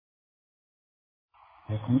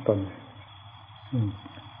ของตน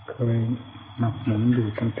เคยหมักหมมอยู่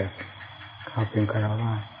ตั้งแต่ข้าเป็นฆราว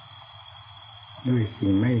าสด้วยสิ่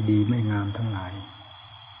งไม่ดีไม่งามทั้งหลาย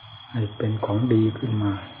ให้เป็นของดีขึ้นม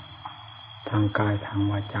าทางกายทาง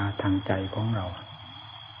วาจาทางใจของเรา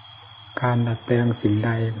การดัดแปลงสิ่งใด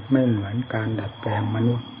ไม่เหมือนการดัดแปลงม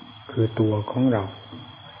นุษย์คือตัวของเรา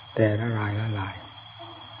แต่ละรายละลาย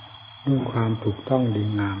ด้วยความถูกต้องดี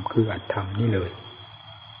งามคืออัตธรรมนี่เลย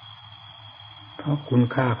เพราะคุณ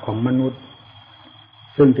ค่าของมนุษย์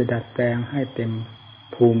ซึ่งจะดัดแปลงให้เต็ม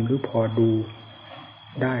ภูมิหรือพอดู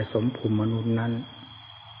ได้สมภูมิมนุษย์นั้น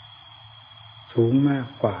สูงมาก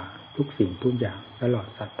กว่าทุกสิ่งทุกอย่างตลอด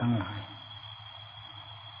สัตว์ทั้งหลาย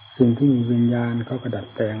สิ่งที่มีวิญญาณเขาก็ดัด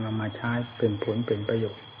แปลงเอามาใช้เป็นผลเป็นประโย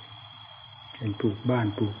ชน์เป็นปลูกบ้าน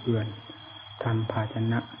ปลูกเรือนทำภาช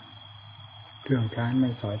นะเครื่องใช้ไม่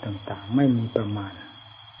สอยต่างๆไม่มีประมาณ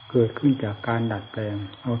เกิดขึ้นจากการดัดแปลง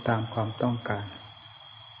เอาตามความต้องการ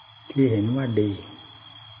ที่เห็นว่าดี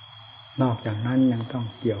นอกจากนั้นยังต้อง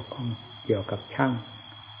เกี่ยวกับช่าง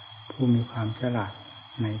ผู้มีความฉลาด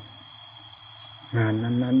ในงาน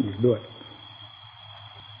นั้นๆอีกด้วย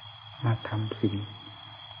มาทำสิ่ง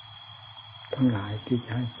ทั้งหลายที่จะ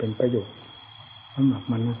ให้เป็นประโยชน์สำหรับ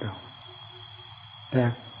มนุษย์เราแต่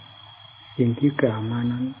สิ่งที่กล่าวมา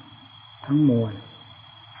นั้นทั้งมวล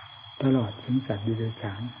ตลอดถึงสัตว์ดิเรก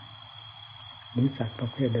ชันหรือสัตว์ประ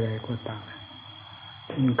เภทใดก็ตาม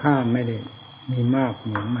คุณค่าไม่ได้มีมากเ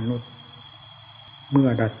หมือนมนุษย์เมื่อ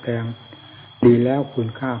ดัดแปลงดีแล้วคุณ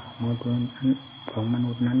ค่าของมนุ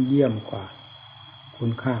ษย์นั้นเยี่ยมกว่าคุ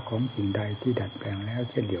ณค่าของสิ่งใดที่ดัดแปลงแล้ว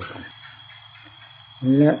เช่นเดียวกัน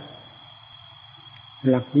และ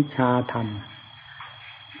หลักวิชาธรรม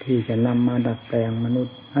ที่จะนำมาดัดแปลงมนุษ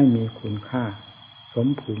ย์ให้มีคุณค่าสม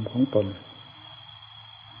ภูมิของตน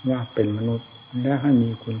ว่าเป็นมนุษย์และให้มี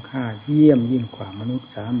คุณค่าเยี่ยมยิ่งกว่ามนุษย์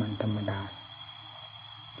สามัญธรรมดา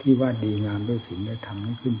ที่ว่าดีงามด้วยศีลด้วยธรรม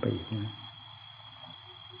นั้นขึ้นไปอีกนะ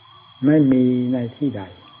ไม่มีในที่ใด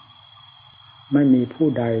ไม่มีผู้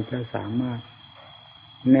ใดจะสามารถ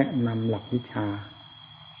แนะนำหลักวิชา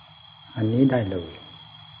อันนี้ได้เลย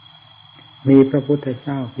มีพระพุทธเ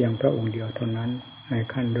จ้าเพียงพระองค์เดียวเท่านั้นใน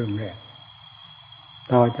ขั้นเริ่มแรก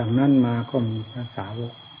ต่อจากนั้นมาก็มีพระสาว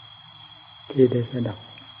กที่ได้สดับ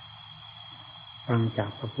ฟังจาก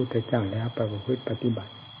พระพุทธเจ้าแล้วประพฤติปฏิบั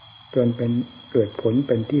ติจนเป็นเกิดผลเ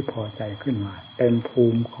ป็นที่พอใจขึ้นมาเต็มภู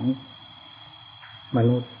มิของม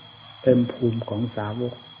นุษย์เต็มภูมิของสาว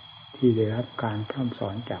กที่ได้รับการพร่ำสอ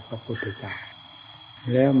นจากพระพุทธเจ้า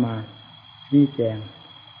แล้วมาชี้แจง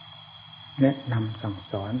แนะนำสั่ง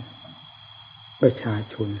สอนประชา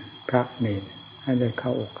ชนพระเนรให้ได้เข้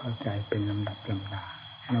าอกเข้าใจเป็นลำดับลำดา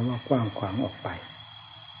และว่ากว้างขวางออกไป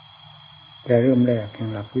แต่เริ่มแรกแห่ง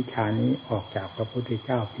หลักวิชานี้ออกจากพระพุทธเ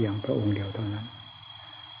จ้าเพียงพระองค์เดียวเท่านั้น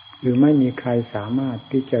หรือไม่มีใครสามารถ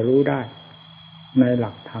ที่จะรู้ได้ในห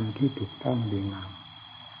ลักธรรมที่ถูกต้องดีงาม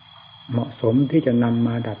เหมาะสมที่จะนำม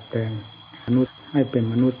าดัดแปลงมนุษย์ให้เป็น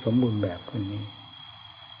มนุษย์สมบูรณ์แบบคนนี้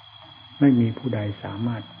ไม่มีผู้ใดสาม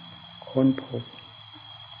ารถค้นพบ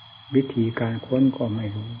วิธีการค้นก็ไม่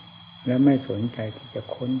รู้และไม่สนใจที่จะ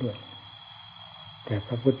ค้นด้วยแต่พ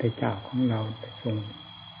ระพุทธเจ้าของเราได้ทรง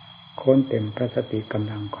ค้นเต็มพระสติก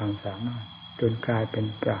ำลังความสามารถจนกลายเป็น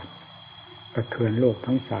ปราชญ์กระเทือนโลก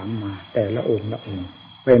ทั้งสามมาแต่ละองค์ละองค์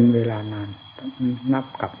เป็นเวลานานนับ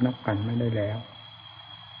กันไม่ได้แล้ว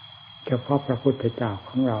เฉพาะพระพุทธเจ้าข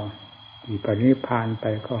องเราที่ปรินิพพานไป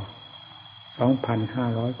ก็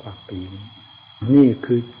 2,500 กว่าปีนี่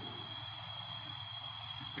คือ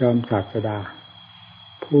จอมศาสดา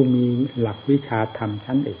ผู้มีหลักวิชาธรรม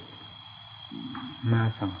ชั้นเอกมา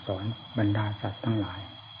สั่งสอนบรรดาสัตว์ทั้งหลาย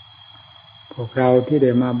พวกเราที่ไ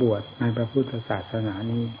ด้มาบวชในพระพุทธศาสนา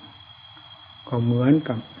นี้ก็เหมือน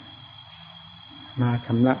กับมาช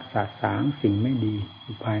ำระสาสางสิ่งไม่ดีอ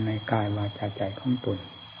ยู่ภายในกายวาจาใจของตน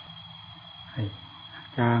ให้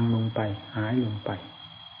จางลงไปหายลงไป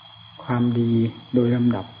ความดีโดยล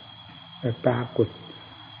ำดับจะปรากฏ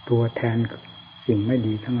ตัวแทนสิ่งไม่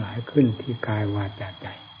ดีทั้งหลายขึ้นที่กายวาจาใจ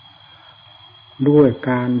ด้วย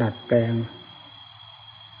การดัดแปลง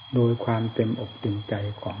โดยความเต็มอกเต็มใจ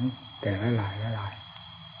ของแต่ละหลาย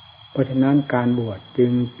เพราะฉะนั้นการบวชจึ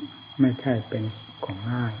งไม่ใช่เป็นของ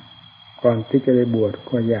ง่ายก่อนที่จะได้บวช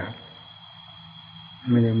ก็ยาก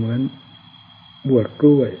ไม่ได้เหมือนบวชก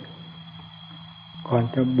ล้วยก่อน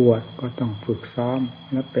จะบวชก็ต้องฝึกซ้อม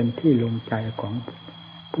และเป็นที่ลงใจของ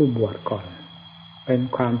ผู้บวชก่อนเป็น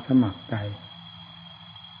ความสมัครใจ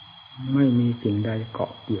ไม่มีสิ่งใดเกา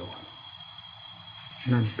ะเกี่ยว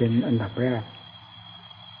นั่นเป็นอันดับแรก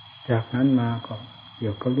จากนั้นมาก็เกี่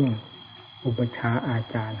ยวกับเรื่องอุปชฌาย์อา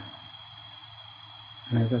จารย์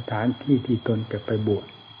ในสถานที่ที่ตนจะไปบวช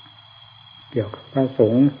เกี่ยวกับพระส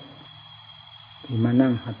งฆ์ที่มานั่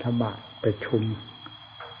งหัตถบาตประชุม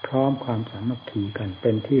พร้อมความสามัคคีกันเป็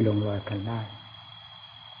นที่ลงรอยกันได้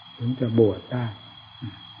ถึงจะบวชได้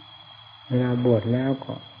เวลาบวชแล้ว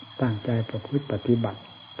ก็ตั้งใจประพฤติปฏิบัติ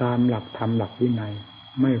ตามหลักธรรมหลักวินัย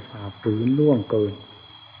ไม่ฝ่าฝืนล่วงเกิน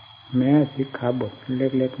แม้สิกขาบทเ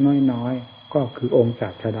ล็กๆน้อยๆก็คือองค์ศา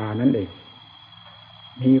สดานั่นเอง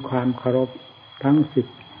มีความเคารพทั้ง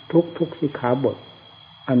ทุกสิกขาบท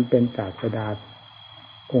อันเป็นศาสดา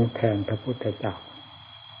องค์แทนพระพุทธเจ้า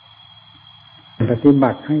ปฏิบั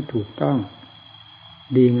ติให้ถูกต้อง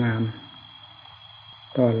ดีงาม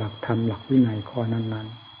ต่อหลักธรรมหลักวินัยข้อนั้น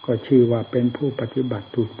ๆก็ชื่อว่าเป็นผู้ปฏิบัติ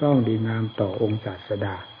ถูกต้องดีงามต่อองค์ศาสด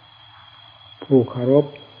าผู้เคารพ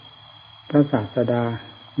พระศาสดา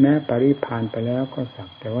แม้ปริพานไปแล้วก็สัก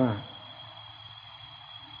แต่ว่า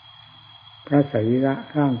พระสรีระ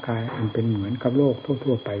ร่างกายอันเป็นเหมือนกับโลก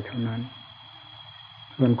ทั่วๆไปเท่านั้น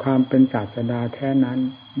ส่วนความเป็นศาสดาแท้นั้น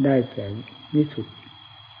ได้แก่วิสุทธิ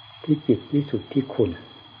ที่จิตวิสุทธิที่คุณ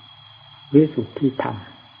วิสุทธิที่ธรรม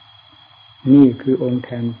นี่คือองค์แท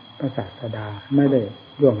นพระศาสดาไม่ได้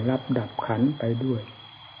ล่วงลับดับขันไปด้วย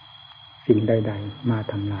สิ่งใดๆมา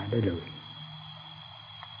ทำลายได้เลย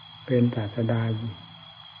เป็นศาสดา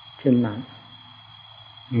เช่นนั้น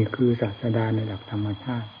นี่คือศาสดาในหลักธรรมช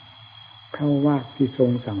าติเพราะว่าที่ทรง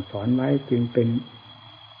สั่งสอนไว้จึงเป็น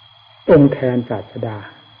องค์แทนศาสดา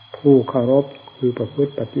ผู้เคารพคือประพฤ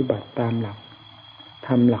ติปฏิบัติตามหลักท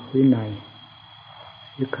ำหลักวินัย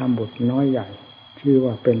สิกขาบทน้อยใหญ่ชื่อ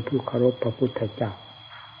ว่าเป็นผู้เคารพพระพุทธเจ้า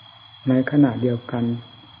ในขณะเดียวกัน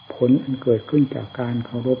ผลอันเกิดขึ้นจากการเ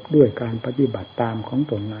คารพด้วยการปฏิบัติตามของ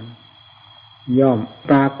ตนนั้นย่อม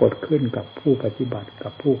ปรากฏขึ้นกับผู้ปฏิบัติกั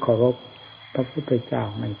บผู้เคารพพระพุทธเจ้า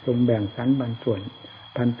ไม่ทรงแบ่งสรรปัน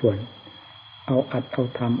ส่วนเอาอัดเอา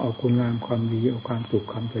ทำเอาคุณงามความดีเอาความสุข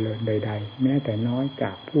ความเจริญใดๆแม้แต่น้อยจ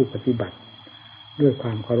ากผู้ปฏิบัติด้วยคว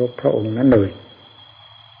ามเคารพพระองค์นั้นเลย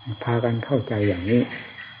พากันเข้าใจอย่างนี้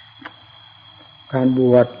การบ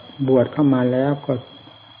วชเข้ามาแล้วก็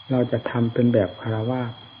เราจะทำเป็นแบบฆราวา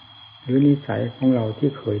สหรือนิสัยของเราที่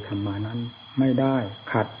เคยทำมานั้นไม่ได้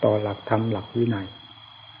ขัดต่อหลักธรรมหลักวินัย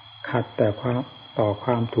ขัดแต่ค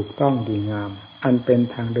วามถูกต้องดีงามอันเป็น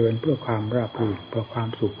ทางเดินเพื่อความราบรื่นเพื่อความ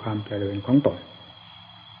สุขความเจริญของตน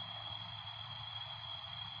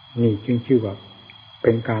นี่จึงชื่อว่าเ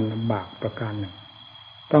ป็นการลำบากประการหนึ่ง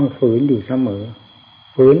ต้องฝืนอยู่เสมอ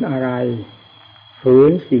ฝืนอะไรฝื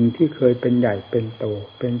นสิ่งที่เคยเป็นใหญ่เป็นโต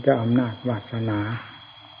เป็นเจ้าอำนาจวาสนา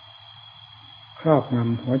ครอบง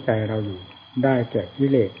ำหัวใจเราอยู่ได้แก่กิ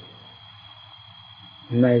เลส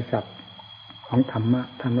ในศัพท์ของธรรมะ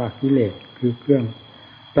ท่านว่ากิเลสคือเครื่อง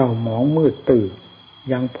เศร้าหมองมืดตื่น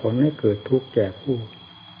ยังผลให้เกิดทุกข์แก่ผู้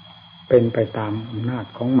เป็นไปตามอำนาจ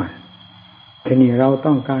ของมันทีนี้เรา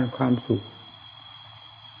ต้องการความสุข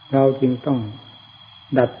เราจึงต้อง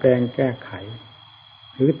ดัดแปลงแก้ไข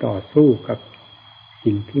หรือต่อสู้กับ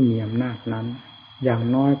สิ่งที่มีอำนาจนั้นอย่าง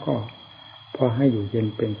น้อยก็พอให้อยู่เย็น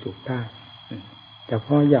เป็นสุขได้แต่เพ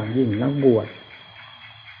ราะอย่างยิ่งนักบวช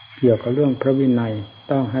เกี่ยวกับเรื่องพระวินัย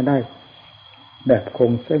ต้องให้ได้แบบค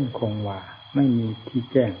งเส้นคงวาไม่มีที่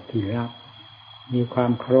แจ้งที่ลับมีควา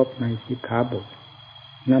มเคารพในสิกขาบท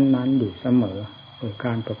นั้นๆอยู่เสมอโดยก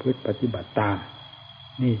ารประพฤติปฏิบัติตาม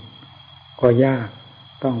นี่ก็ยาก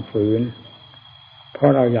ต้องฝืนเพรา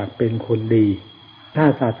ะเราอยากเป็นคนดีถ้า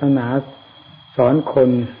ศาสนาสอนคน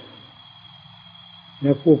แล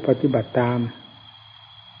ะผู้ปฏิบัติตาม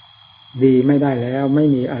ดีไม่ได้แล้วไม่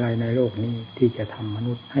มีอะไรในโลกนี้ที่จะทำม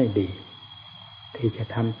นุษย์ให้ดีที่จะ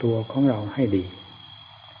ทำตัวของเราให้ดี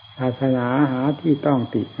ศาสนาหาที่ต้อง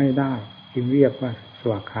ติไม่ได้จึงเรียกว่าส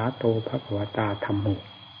วากขาโตภควตาธัมโม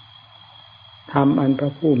ธรรมอันพร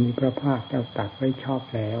ะผู้มีพระภาคเจ้าตรัสไว้ชอบ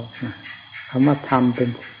แล้วคำว่าธรรมเป็น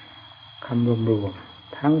คำรวม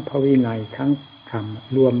ๆทั้งพระวินัยทั้งธรรม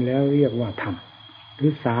รวมแล้วเรียกว่าธรรมหรื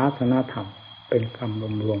อศาสนธรรมเป็นค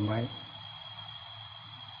ำรวมๆไว้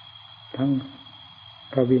ทั้ง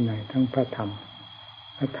พระวินัยทั้งพระธรรม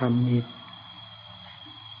พระธรรมมี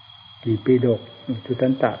กี่ปิฎกสุตตั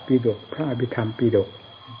นตปิฎกพระอภิธรรมปิฎก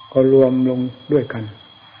ก็รวมลงด้วยกัน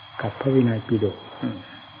กับพระวินัยปิฎก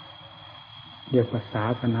เรียกว่าศา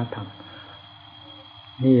สนธรรม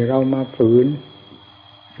นี่เรามาฝืน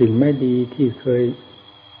สิ่งไม่ดีที่เคย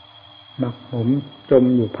หมักหมมจม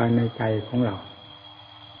อยู่ภายในใจของเรา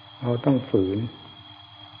ต้องฝืน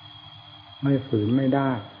ไม่ฝืนไม่ไ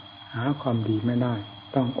ด้หาความดีไม่ได้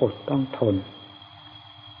ต้องอดต้องทน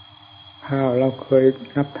ข้าวเราเคย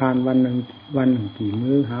รับทานวันหนึ่งกี่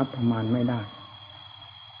มื้อหาประมาณไม่ได้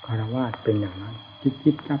ฆราวาสเป็นอย่างนั้น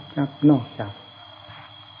จิ๊บจับนอกจาก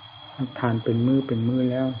รับทานเป็นมื้อ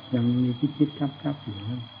แล้วยังมีจิ๊บจับอยู่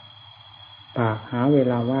นั่นปากหาเว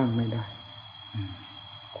ลาว่างไม่ได้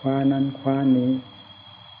คว้านั้นคว้านี้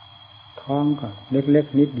ท้องก็เล็ก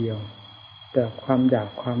ๆนิดเดียวแต่ความอยาก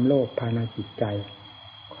ความโลภภายในจิตใจ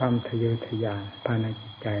ความทะเยอทะยานภายในจิ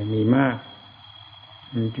ตใจมีมาก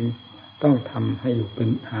มันจึงต้องทำให้อยู่เป็น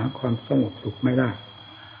หาความสงบสุขไม่ได้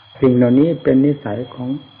สิ่งเหล่านี้เป็นนิสัยของ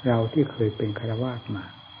เราที่เคยเป็นฆราวาสมา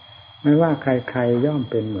ไม่ว่าใครๆย่อม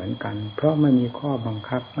เป็นเหมือนกันเพราะไม่มีข้อบัง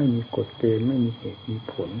คับไม่มีกฎเกณฑ์ไม่มีเหตุมี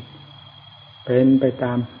ผลเป็นไปต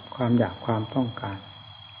ามความอยากความต้องการ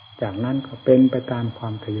จากนั้นก็เป็นไปตามควา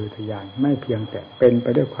มทะเยอทะยานไม่เพียงแต่เป็นไป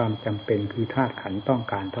ด้วยความจำเป็นคือธาตุขันธ์ต้อง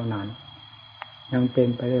การเท่านั้นยังเป็น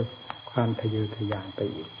ไปด้วยความทะเยอทะยานไป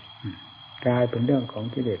อีกกลายเป็นเรื่องของ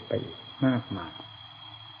กิเลสไปอีกมากมาย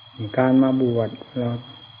การมาบวชเรา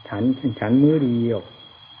ฉันมื้อเดียว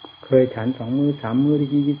เคยฉัน2 มื้อ3 มื้อ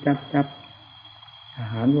ที่จับอา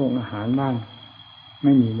หารอาหารบ้างไ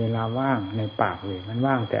ม่มีเวลาว่างในปากเลยมัน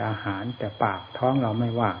ว่างแต่อาหารแต่ปากท้องเราไม่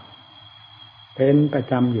ว่างเป็นประ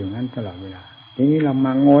จำอยู่นั้นตลอดเวลาทีนี้เราม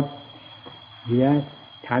างดเดี๋ยว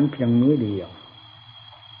ฉันเพียงมื้อเดียว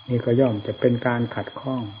นี่ก็ย่อมจะเป็นการขัด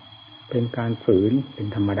ข้องเป็นการฝืนเป็น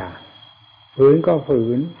ธรรมดาฝืนก็ฝื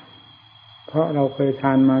นเพราะเราเคยท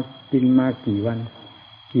านมากินมากี่วัน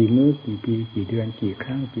กี่มื้อกี่ปีกี่เดือนกี่ค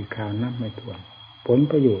รั้งกี่คราวนับไม่ถ้วนผล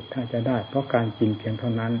ประโยชน์ถ้าจะได้เพราะการกินเพียงเท่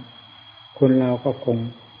านั้นคนเราก็คง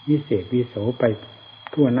วิเศษวิโสไป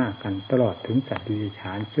ทั่วหน้ากันตลอดถึงสัตว์ดิบฉ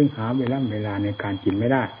านซึ่งหาเวลาในการกินไม่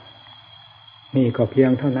ได้นี่ก็เพียง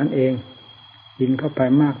เท่านั้นเองกินเข้าไป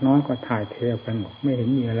มากน้อยก็ถ่ายเทไปหมดไม่เห็น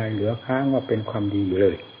มีอะไรเหลือค้างว่าเป็นความดีอยู่เล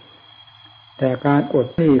ยแต่การอด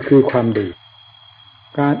นี่คือความดี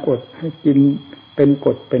การอดให้กินเป็นก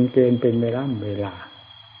ฎเป็นเกณฑ์เป็นเวลา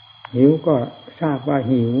หิวก็ทราบว่า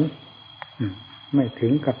หิวไม่ถึ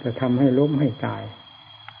งกับจะทำให้ล้มให้ตาย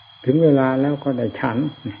ถึงเวลาแล้วก็ได้ฉัน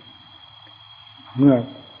เมื่อ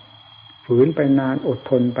ฝืนไปนานอด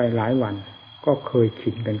ทนไปหลายวันก็เคยชิ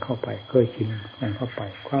นกันเข้าไป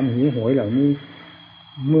ความหิวโหยเหล่านี้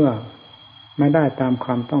เมื่อไม่ได้ตามคว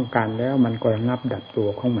ามต้องการแล้วมันก็ระงับดับตัว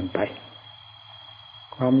ของมันไป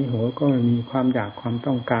ความหิวโหยก็ไม่มีความอยากความ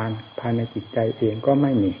ต้องการภายในจิตใจเองก็ไ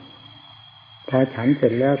ม่มีพอฉันเสร็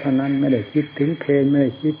จแล้วเท่านั้นไม่ได้คิดถึงเพลไม่ไ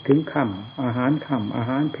ด้คิดถึงค่ำอาหารค่ำอา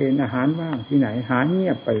หารเพลอาหารว่างที่ไหนหายเงี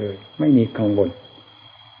ยบไปเลยไม่มีกังวล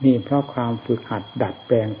นี่เพราะความฝึกหัดดัดแ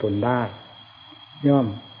ปลงตนได้ย่อม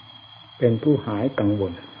เป็นผู้หายกังว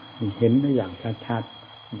ลเห็นได้อย่างชัด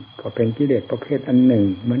ๆก็เป็นกิเลสประเภทอันหนึ่ง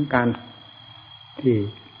เหมือนกันที่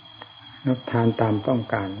รับทานตามต้อง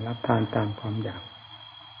การรับทานตามความอยาก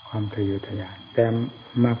ความทะเยอทะยานแต่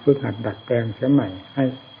มาฝึกหัดดัดแปลงเสียใหม่ให้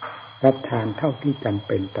รับทานเท่าที่จำเ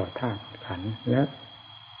ป็นต่อธาตุขันธ์และ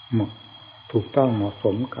ถูกต้องเหมาะส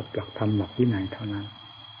มกับหลักธรรมหลักวินัยเท่านั้น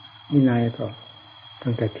วินัยก็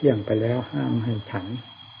ตั้งแต่เที่ยงไปแล้วห้ามให้ฉัน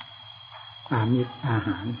อามิตรอาห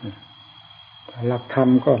ารหลักธรรม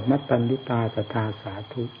ก็มัตตัญญุตาตถาสา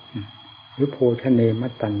ธุหรือโภชเนมั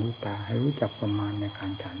ตตัญญุตาให้รู้จักประมาณในกา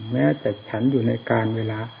รฉันแม้แต่ฉันอยู่ในการเว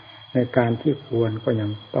ลาในการที่ควรก็ยัง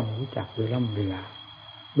ต้องรู้จักเวลา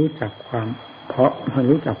รู้จักความเพราะ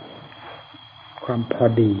รู้จักความพอ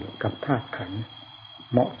ดีกับธาตุขันธ์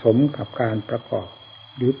เหมาะสมกับการประกอบ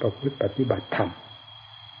หรือประพฤติปฏิบัติธรรม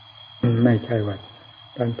ไม่ใช่ว่า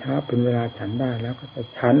ตอนเช้าเป็นเวลาฉันได้แล้วก็จะ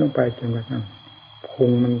ฉันลงไปจนกระทั่งพุ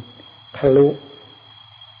งมันทะลุ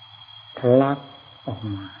ทะลักออก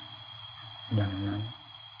มาอย่างนั้น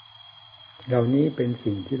เหล่านี้เป็น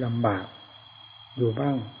สิ่งที่ลำบากอยู่บ้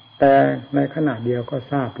างแต่ในขณะเดียวก็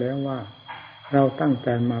ทราบแล้วว่าเราตั้งใจ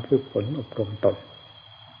มาฝึกฝนอบรมตน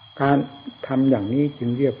การทำอย่างนี้จึง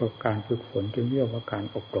เรียกว่าการฝึกฝนจึงเรียกว่าการ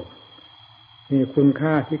อบรมมีคุณค่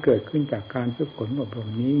าที่เกิดขึ้นจากการฝึกฝนอบรม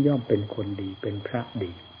นี้ย่อมเป็นคนดีเป็นพระ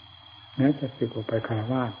ดีแม้จะสึกออกไปฆรา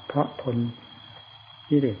วาสเพราะทน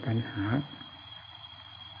กิเลสตัณหา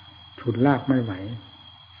ฉุดลากไม่ไหว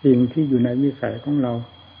สิ่งที่อยู่ในวิสัยของเรา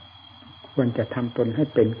ควรจะทำตนให้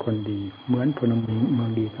เป็นคนดีเหมือนพลเมือ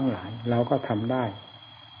งดีทั้งหลายเราก็ทำได้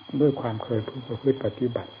ด้วยความเคยประพฤติปฏิ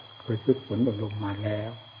บัติเคยฝึกฝนอบรมมาแล้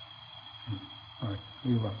ว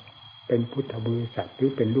นี่ว่าเป็นพุทธบริษัทหรื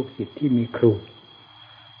อเป็นลูกศิษย์ที่มีครู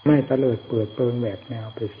ไม่เตลิดเปิดเปิงแหวกแนว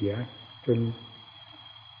ไปเสียจน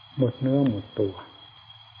หมดเนื้อหมดตัว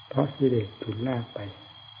เพราะกิเลสฉุดลากไป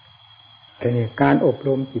แต่เนี่ยการอบร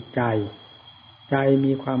มจิตใจ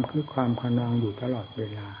มีความคือความขนองอยู่ตลอดเว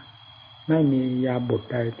ลาไม่มียาบท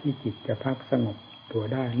ใดที่จิตจะพักสงบตัว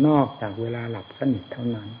ได้นอกจากเวลาหลับสนิทเท่า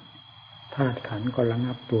นั้นธาตุขันธ์ก็ระ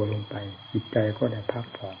งับตัวลงไปจิตใจก็ได้พัก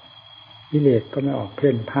ผ่อนกิเลสก็ไม่ออกเ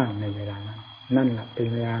พ่นพ่านในเวลานั้นนั่นแหละเป็น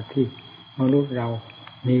เวลาที่มนุษย์เรา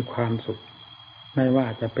มีความสุขไม่ว่า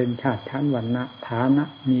จะเป็นชาติชั้นวรรณะฐานะ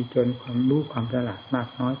มีจนความรู้ความฉลาดมาก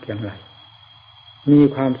น้อยเพียงไรมี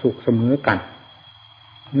ความสุขเสมอกัน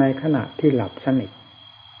ในขณะที่หลับสนิท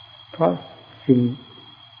เพราะสิ่ง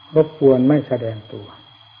รบกวนไม่แสดงตัว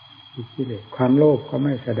กิเลสความโลภก็ไ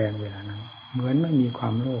ม่แสดงเวลานั้นเหมือนไม่มีควา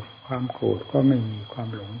มโลภความโกรธก็ไม่มีความ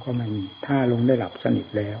หลงก็ไม่มีถ้าลงได้หลับสนิท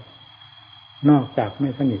แล้วนอกจากไม่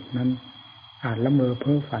สนิทนั้นอาจละเมอเ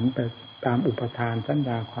พ้อฝันไปตามอุปทานสัญญ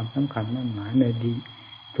าความสำคัญมั่นหมายในดี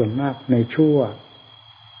ส่วนมากในชั่ว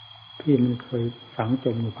ที่มันเคยฝังจ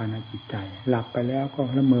มอยู่ภายในจิตใจหลับไปแล้วก็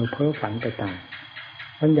ละเมอเพ้อฝันไปตาม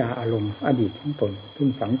สัญญาอารมณ์อดีตของตนซึ่ง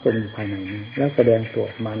ฝังจมอยู่ภายในนี้แล้วแสดงตัว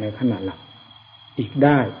ออกมาในขณะหลับอีกไ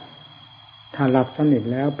ด้ถ้าหลับสนิท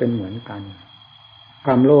แล้วเป็นเหมือนกันค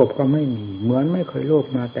วามโลภก็ไม่มีเหมือนไม่เคยโลภ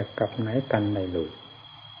มาแต่กับไหนกันใดเลย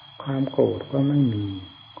ความโกรธก็ไม่มี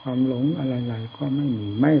ความหลงอะไรๆก็ไม่มี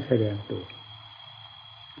ไม่แสดงตัว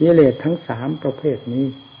กิเลสทั้งสามประเภทนี้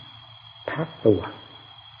พักตัว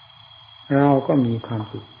เราก็มีความ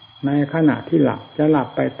สุขในขณะที่หลับจะหลับ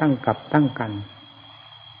ไปตั้งกับตั้งกัน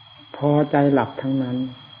พอใจหลับทั้งนั้น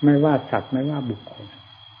ไม่ว่าสัตว์ไม่ว่าบุคคล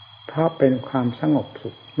เพราะเป็นความสงบสุ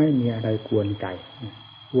ขไม่มีอะไรกวนใจ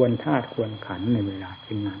กวนธาตุกวนขันธ์ในเวลาเ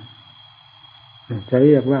ช่นนั้นจะเ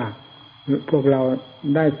รียกว่าพวกเรา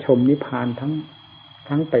ได้ชมนิพพาน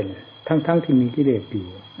ทั้งเป็นทั้งที่มีกิเลสอยู่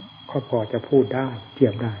ก็พอจะพูดได้เที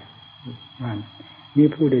ยบได้ว่านี่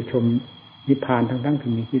ผู้ได้ชมนิพพานทั้ง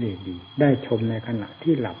ที่มีกิเลสอยู่ได้ชมในขณะ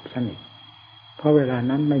ที่หลับสนิทเพราะเวลา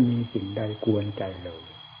นั้นไม่มีสิ่งใดกวนใจเลย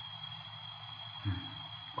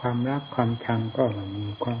ความรักความชังก็มี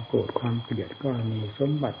ความโกรธความเกลียดก็มีส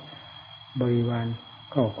มบัติบริวาร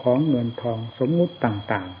ก็ของเงินทองสมมุติ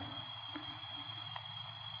ต่าง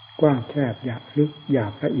ๆกว้างแคบหยาบลึกหยา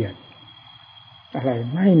บละเอียดอะไร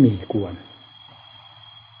ไม่มีกวน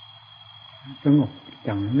สงบอ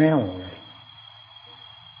ย่างแน่วเลย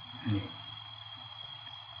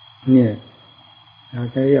เนี่ยเรา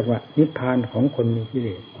จะเรียกว่านิพพานของคนมีกิเล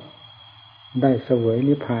สได้เสวย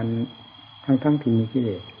นิพพานทั้งที่มีกิเล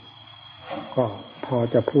สก็พอ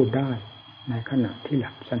จะพูดได้ในขณะที่ห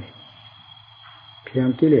ลับสนิทเพียง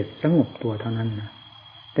กิเลสสงบตัวเท่านั้นนะ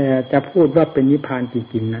แต่จะพูดว่าเป็นนิพพานจ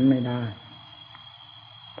ริงๆนั้นไม่ได้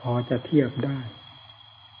พอจะเทียบได้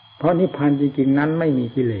เพราะนิพพานจริงๆนั้นไม่มี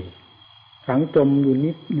กิเลสฝังจมอยู่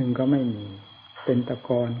นิดหนึ่งก็ไม่มีเป็นตะก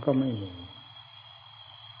อนก็ไม่มี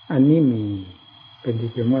อันนี้มีเป็นที่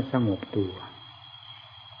เรียกว่าสงบตัว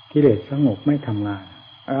กิเลสสงบไม่ทำงาน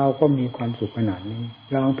เราก็มีความสุขขนาดนี้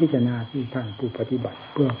ลองพิจารณาที่ท่านผู้ปฏิบัติ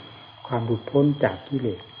เพื่อความหลุดพ้นจากกิเล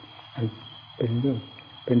สเป็นเรื่อง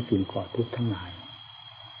เป็นสิ่งก่อทุกข์ทั้งหลาย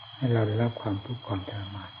ให้เราได้รับความทุกข์ความทร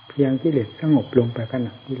มานเพียงกิเลสสงบลงไปขณ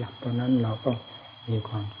ะที่หลับตอนนั้นเราก็มีค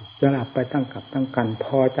วามสุขจะหลับไปตั้งกับตั้งกันพ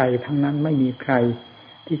อใจทั้งนั้นไม่มีใคร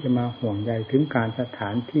ที่จะมาห่วงใยถึงการสถา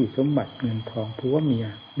นที่สมบัติเงินทองผัวเมีย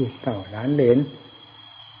ลูกเต่าหลานเหลน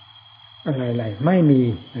อะไรๆไม่มี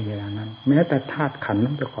ในเวลานั้นแม้แต่ธาตุขันธ์ข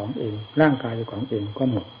องเจ้าของเองร่างกายเจ้าของเองก็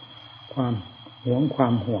หมดความหวงควา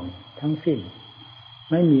มห่วงทั้งสิ้น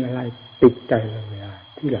ไม่มีอะไรติดใจเลยเวลา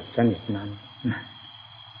ที่หลับสนิทนั้น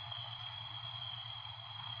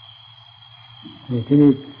นี่ที่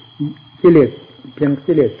นี่กิเลสเพียง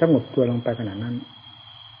กิเลสสงบตัวลงไปขนาดนั้น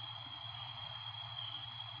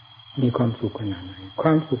มีความสุขขนาดไหนคว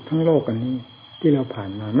ามสุขทั้งโลกอันนี้ที่เราผ่า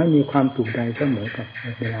นมาไม่มีความสุขใดเสมอกับ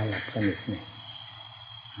เวลาหลับสนิทเนี่ย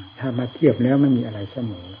ถ้ามาเทียบแล้วไม่มีอะไรเส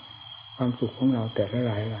มอความสุขของเราแต่ละห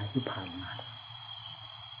ลายที่ผ่านมา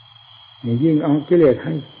นี่ยิ่งเอากิเลสใ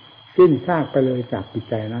ห้สิ้นซากไปเลยจากจิต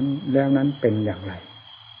ใจนั้นแล้วนั้นเป็นอย่างไร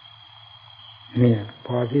เนี่ยพ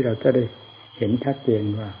อที่เราจะได้เห็นชัดเจน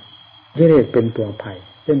ว่ากิเลสเป็นตัวภัย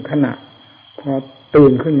เช่นขณะพอตื่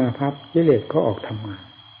นขึ้นมาพับกิเลสก็ออกทำงาน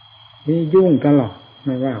นี่ยุ่งตลอดไ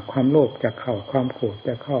ม่ว่าความโลภจะเข้าความโกรธจ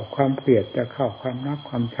ะเข้าความเกลียดจะเข้าความรัก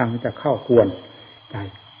ความชังจะเข้ากวนใจ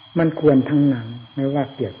มันควรทั้งนั้นไม่ว่า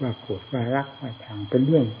เกลียดว่าโกรธว่ารักว่าชังเป็นเ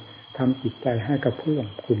รื่องทำจิตใจให้กระเพื่อม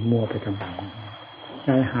ขุ่นมัวไปต่างๆใจ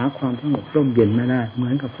หาความสงบร่มเย็นไม่ได้เหมื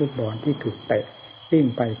อนกับฟุตบอลที่ถูกเตะกลิ้ง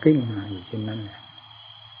ไปกลิ้งมาอยู่เช่นนั้นแหละ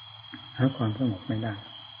หาความสงบไม่ได้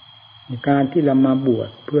ในการที่เรามาบวช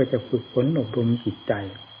เพื่อจะฝึกฝนอบรมจิตใจ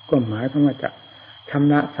ก็หมายถึงว่าจะช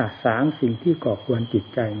ำระสาสางสิ่งที่ก่อกวนจิต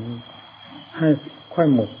ใจนี้ให้ค่อย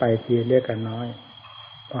หมดไปทีเล็กน้อย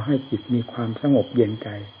พอให้จิตมีความสงบเย็นใจ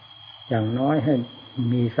อย่างน้อยให้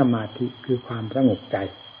มีสมาธิคือความสงบใจ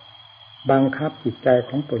บังคับจิตใจข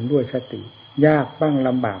องตนด้วยสติยากบ้างล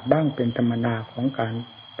ำบากบ้างเป็นธรรมดาของการ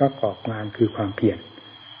ประกอบงานคือความเพียร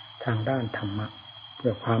ทางด้านธรรมะเพื่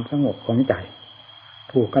อความสงบของใจ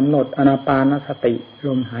ถูกกำหนดอานาปานสติล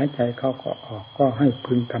มหายใจเข้าก็ออกก็ให้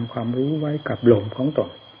พึงทำความรู้ไว้กับลมของตน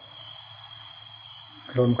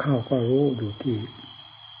ลมเข้าก็รู้อยู่ที่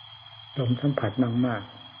ลมสัมผัสมาก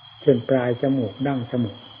ๆเช่นปลายจมูกดั้งจ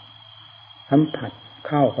มูกสัมผัส เ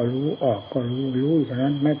ข้าก็รู้ออกก็รู้ฉะ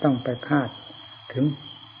นั้นไม่ต้องไปคาดถึง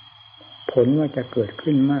ผลว่าจะเกิด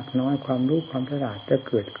ขึ้นมากน้อยความรู้ความฉลาดจะ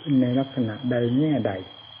เกิดขึ้นในลักษณะใดแง่ใด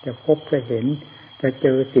จะพบจะเห็นจะเจ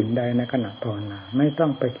อสิ่งใดในขณะภาวนาไม่ต้อ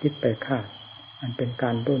งไปคิดไปคาดมันเป็นก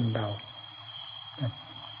ารด้นเดา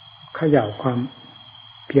เขย่าความ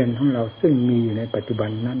เพียรของเราซึ่งมีอยู่ในปัจจุบั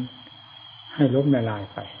นนั้นให้ล้มละลาย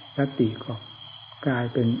ไปสติก็กลาย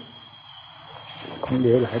เป็นของเหล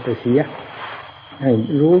วไหลไปเสียให้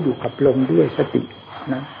รู้อยู่กับลมด้วยสติ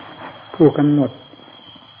นะผู้กำหนด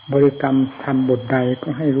บริกรรมทำบทใดก็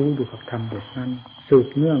ให้รู้อยู่กับทำบทนั้นสืบ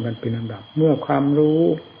เนื่องกันเป็นลำดับเมื่อความรู้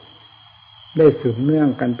ได้สืบเนื่อง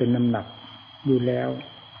กันเป็นลำดับอยู่แล้ว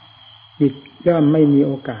จิตย่อมไม่มีโ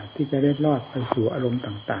อกาสที่จะเล็ดลอดไปสู่อารมณ์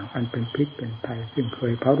ต่างๆอันเป็นพิษเป็นภัยซึ่งเค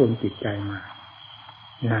ยเผารนจิตใจมา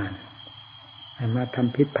นานให้มาท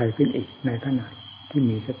ำพิษภัยขึ้นอีกในขณะที่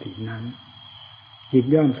มีสตินั้นจิต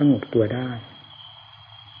ย่อมสงบตัวได้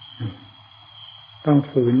ต้อง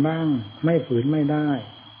ฝืนบ้างไม่ฝืนไม่ได้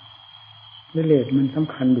กิเลสมันส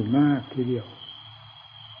ำคัญอยู่มากทีเดียว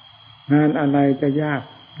งานอะไรจะยาก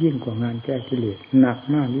ยิ่งกว่างานแก้กิเลสหนัก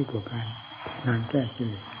มากยิ่งกว่าการงานแก้กิ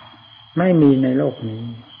เลสไม่มีในโลกนี้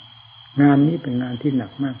งานนี้เป็นงานที่หนั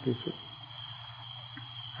กมากที่สุด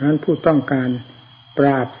ฉะนั้นผู้ต้องการปร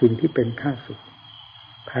าบสิ่งที่เป็นข้าศึก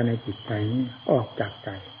ภายในจิตใจนี้ออกจากใจ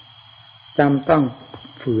จำต้อง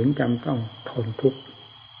ฝืนจำต้องทนทุกข์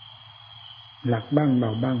หนักบ้างเบ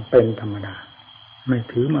าบ้างเป็นธรรมดาไม่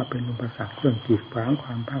ถือมาเป็นอุปสรรคเครื่องกีดขวางคว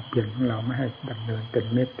ามภาคเพียรของเราไม่ให้ดำเนินเต็ม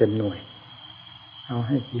เม็ดเต็มหน่วยเอาใ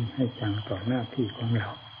ห้จริงให้จังต่อหน้าที่ของเรา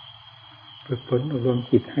ฝึกฝนอบรม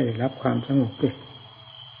จิตให้รับความสงบด้วย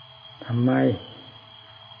ทำไม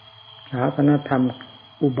ศาสนธรรม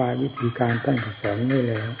อุบายวิธีการท่านก็สอนไว้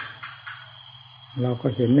แล้วเราก็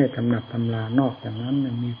เห็นในตำหนักตำรานอกจากนั้น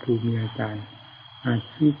ยังมีครูมีอาจารย์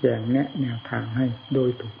ชี้แจงแนะแนวทางให้โดย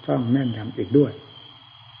ถูกต้องแม่นยำอีกด้วย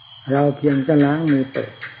เราเพียงจะล้างมือเปิ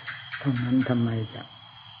ดเท่านั้นทำไมจะ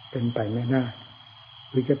เป็นไปไม่ได้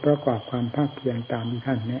หรือจะประกอบความภาคเพียรตามที่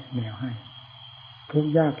ท่านแนะแนวให้ทุก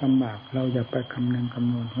ข์ยากลำบากเราอย่าไปคำนึงค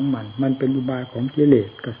ำนวณของมันเป็นอุบายของกิเลส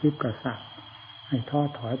กระซิบกระซาบให้ท้อ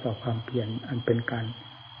ถอยต่อความเพียรอันเป็นการ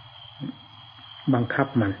บังคับ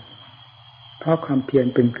มันเพราะความเพียร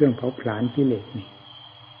เป็นเครื่องเผาผลาญกิเลสนี่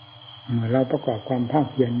เมื่อเราประกอบความภาค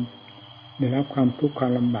เพียรได้รับความทุกข์ควา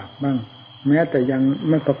มลำบากบ้างแม้แต่ยัง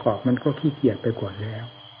ไม่ประกอบมันก็ขี้เกียจไปก่อนแล้ว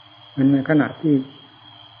มันในขณะที่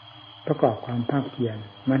ประกอบความภาคเพียร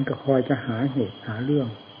มันก็คอยจะหาเหตุหาเรื่อง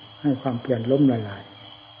ให้ความเพียรล้มละลาย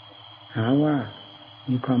หาว่า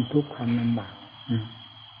มีความทุกข์ความลำบาก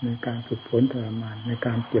ในการฝึกฝนทรมานในก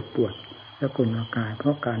ารเจ็บปวดและกลกายเพร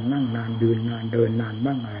าะการนั่งนานยืนนานเดินนาน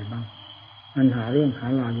บ้างอะไรบ้างมันหาเรื่องหา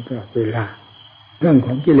ราวอยู่ตลอดเวลาเรื่องข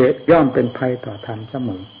องกิเลสย่อมเป็นภัยต่อธรรมเสม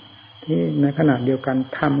อที่ในขณะเดียวกัน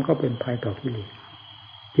ธรรมก็เป็นภัยต่อกิเลส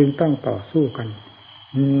จึงต้องต่อสู้กัน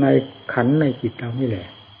ในขันในจิตเรานี่แหละ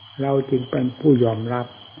เราจึงเป็นผู้ยอมรับ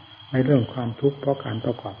ในเรื่องความทุกข์เพราะการป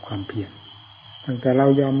ระกอบความเพียรตั้งแต่เรา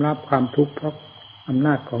ยอมรับความทุกข์เพราะอำน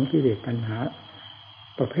าจของกิเลสปัญหา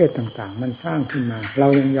ประเภทต่างๆมันสร้างขึ้นมาเรา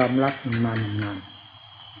ยังยอมรับมันมานาน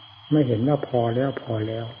ไม่เห็นว่าพอแล้ว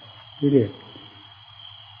กิเลส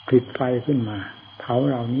ผลิตไฟขึ้นมาเผา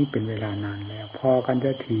เรานี้เป็นเวลานานแล้วพอกันจ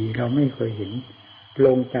ะทีเราไม่เคยเห็นล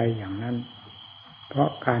งใจอย่างนั้นเพราะ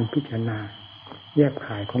การพิจารณาแยกข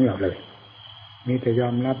ายของเราเลยมีแต่ยอ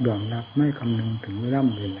มรับไม่คำนึงถึงเวลา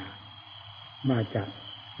มาจาก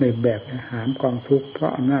ในแบบหามกองทุกข์เพรา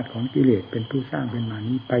ะอำนาจของกิเลสเป็นผู้สร้างเป็นมา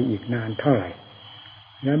นี้ไปอีกนานเท่าไหร่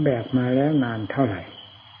แล้วแบบมาแล้วนานเท่าไหร่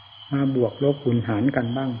มาบวกลบคูณหารกัน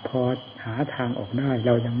บ้างพอหาทางออกได้เร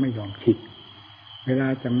ายังไม่ยอมคิดเวลา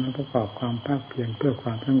จะมาประกอบความภาคเพียรเพื่อคว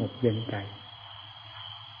ามสงบเย็นใจ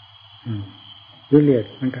กิเลส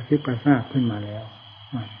มันกระซิบกระซาบขึ้นมาแล้ว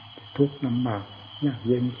ทุกข์ลำบากยากเ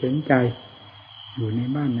ย็นเข็นใจอยู่ใน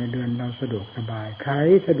บ้านในเรือนเราสะดวกสบายใคร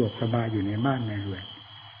สะดวกสบายอยู่ในบ้านในเรือน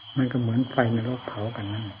มันก็เหมือนไฟนรกเผากัน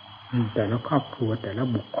นั่นแต่ละครอบครัวแต่ละ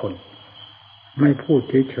บุคคลไม่พูด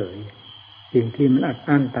เฉยๆสิ่งที่มันอัด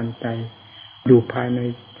อั้นตันใจอยู่ภายใน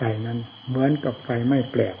ใจนั้นเหมือนกับไฟไหม้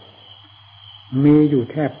แปลกมีอยู่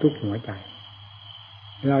แทบทุกหัวใจ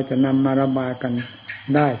เราจะนำมาระบายกัน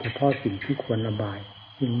ได้เฉพาะสิ่งที่ควรระบาย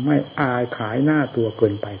สิ่งไม่อายขายหน้าตัวเกิ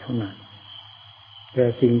นไปเท่านั้นแต่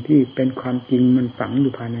สิ่งที่เป็นความจริงมันฝังอ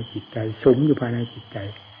ยู่ภายในจิตใจสุมอยู่ภายในจิตใจ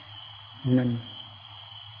นั่น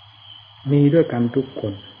มีด้วยกันทุกค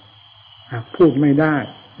นหากพูดไม่ได้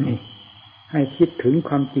นี่ให้คิดถึงค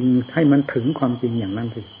วามจริงให้มันถึงความจริงอย่างนั้น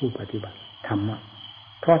สิผู้ปฏิบัติธรรมะ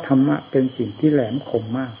เพราะธรรมะเป็นสิ่งที่แหลมคม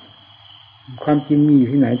มากความจริงมีอยู่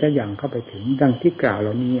ที่ไหนจะอย่างเข้าไปถึงดังที่กล่าวเห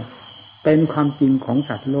ล่านี้เป็นความจริงของ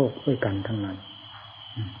สัตว์โลกด้วยกันทั้งนั้น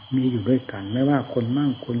มีอยู่ด้วยกันไม่ว่าคนมั่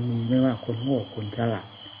งคนมีไม่ว่าคนโง่คนฉลาด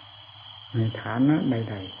ในฐานะใ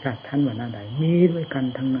ดๆชาติชั้นวรรณะใดมีด้วยกัน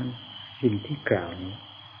ทั้งนั้นสิ่งที่กล่าวนี้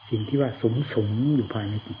สิ่งที่ว่าสมอยู่ภาย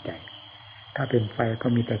ในจิตใจถ้าเป็นไฟก็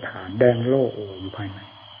มีแต่ฐานแดงโล่อยู่ภายใน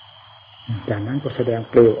จากนั้นก็แสดง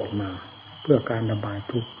เปลวออกมาเพื่อการระบาย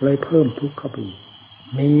ทุกข์เลยเพิ่มทุกข์เข้าไปอีก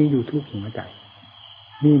มีอยู่ทุกหัวใจ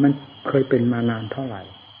นี่มันเคยเป็นมานานเท่าไหร่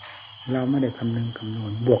เราไม่ได้คำนึงคำนว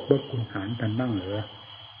ณบวกลบคูณหารกันบ้างหรือ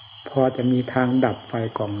พอจะมีทางดับไฟ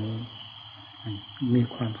กองนี้มี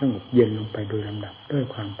ความสงบเย็นลงไปโดยลำดับด้วย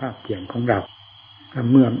ความภาคเพียรของเรา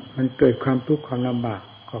เมื่อมันเกิดความทุกข์ความลำบาก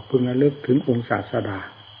ก็พึงระลึกถึงองค์ศาสดา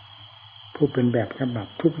ผู้เป็นแบบฉบับ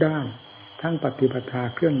ทุกด้านทั้งปฏิปทา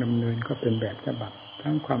เครื่องดำเนินก็เป็นแบบฉบับ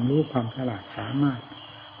ทั้งความรู้ความฉลาดสามารถ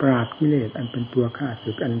ปราบกิเลสอันเป็นตัวข้า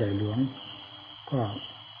ศึกอันใหญ่หลวงก็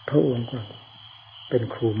พระองค์ก็เป็น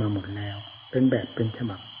ครูมาหมดแล้วเป็นแบบเป็นฉ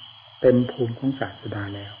บับเต็มภูมิของศาสดา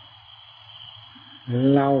แล้ว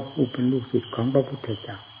เราผู้เป็นลูกศิษย์ของพระพุทธเ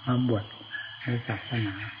จ้ามาบวชในศาสน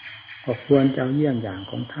าก็ควรจะเอาเยี่ยงอย่าง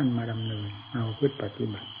ของท่านมาดำเนินเอาพฤติปฏิ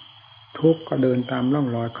บัติทุกข์ก็เดินตามร่อง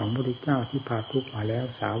รอยของพระพุทธเจ้าที่พาทุกข์มาแล้ว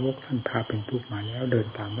สาวกท่านพาเป็นทุกข์มาแล้วเดิน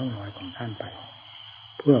ตามร่องรอยของท่านไป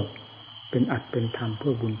เพื่อเป็นอัตเป็นธรรมเพื่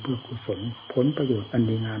อบุญเพื่อกุศลผลประโยชน์อัน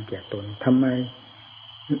ดีงามแก่ตนทำไม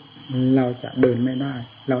เราจะเดินไม่ได้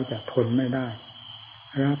เราจะทนไม่ได้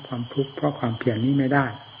รับความทุกข์เพราะความเพียรนี้ไม่ได้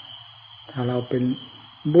ถ้าเราเป็น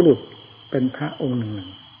บุรุษเป็นพระองค์หนึ่ง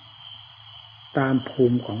ตามภู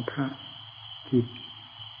มิของพระที่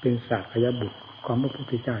เป็นศาสยบุตรของพระพุท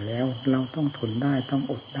ธเจ้าแล้วเราต้องทนได้ต้อง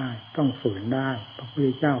อดได้ต้องฝืนได้พระพุทธ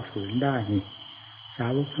เจ้าฝืนได้นี่สา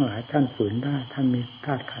วกทั้งหลายท่านฝืนได้ท่านมีธ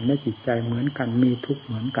าตุขันธ์และจิตใจเหมือนกันมีทุกข์เ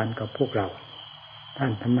หมือนกันกับพวกเราท่า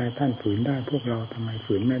นทำไมท่านฝืนได้พวกเราทำไม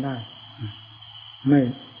ฝืนไม่ได้ไม่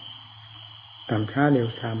ต่ำช้าเร็ว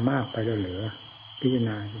ช้ามากไปแล้วเหลือพิจารณ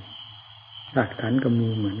าสิธาตุขันธ์ก็มี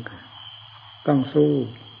เหมือนกันต้องสู้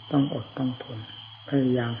ต้องอดต้องทนพย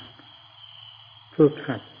ายามฝึก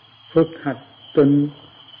หัดจน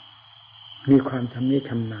มีความชำนิ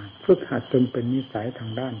ชำนาญฝึกหัดจนเป็นนิสัยทา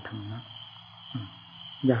งด้านธรรมะ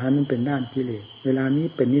อย่าให้มันเป็นด้านกิเลสเวลานี้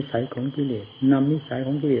เป็นนิสัยของกิเลสนำนิสัยข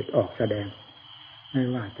องกิเลสออกแสดงไม่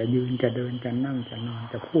ว่าจะยืนจะเดินจะนั่งจะนอน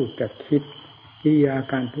จะพูดจะคิดกิริยา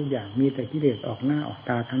การทุกอย่างมีแต่กิเลสออกหน้าออก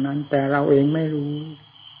ตาทั้งนั้นแต่เราเองไม่รู้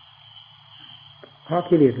เพราะ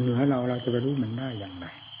กิเลสเหนือเราจะไปรู้มันได้อย่างไร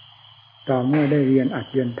ต่อเมื่อได้เรียนอัด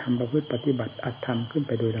เรียนทำประพฤติปฏิบัติอัดทำขึ้นไ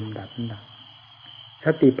ปโดยลำดับส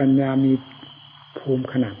ติปัญญามีภูมิ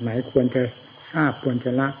ขนาดไหนควรจะทราบควรจ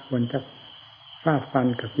ะละควรจะฟาดฟัน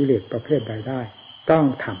กับกิเลสประเภทใดได้ต้อง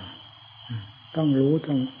ทำต้องรู้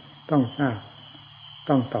ต้องทราบ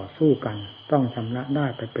ต้องต่อสู้กันต้องชำระได้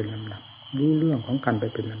ไปเป็นลำดับรู้เรื่องของกันไป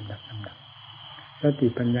เป็นลำดับสติ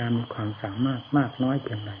ปัญญามีความสามารถมากน้อยเ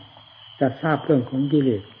พียงไรจะทราบเรื่องของกิเล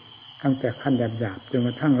สตั้งแต่ขั้นหยาบๆจนก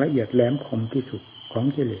ระทั่งละเอียดแหลมคมที่สุดของ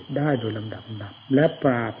กิเลสได้โดยลำดับและป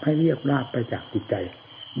ราบให้เรียบราบไปจากจิตใจ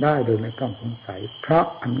ได้โดยไม่ต้องสงสัยเพราะ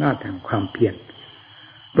อำนาจแห่งความเพียร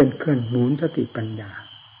เป็นเครื่องหนุนสติปัญญา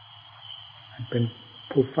เป็น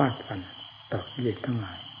ผู้ฟาดฟันต่อกิเลสทั้งหล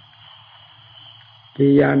ายกิ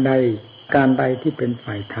ริยาใดการใดที่เป็น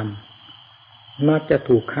ฝ่ายธรรมมักจะ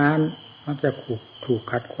ถูกค้านมักจะถูก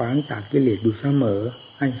ขัดขวางจากกิเลสอยู่เสมอ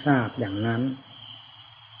ให้ทราบอย่างนั้น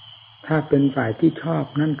ถ้าเป็นฝ่ายที่ชอบ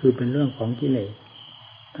นั่นคือเป็นเรื่องของกิเลส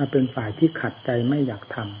ถ้าเป็นฝ่ายที่ขัดใจไม่อยาก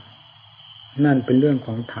ทำนั่นเป็นเรื่องข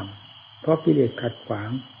องธรรมเพราะกิเลสขัดขวาง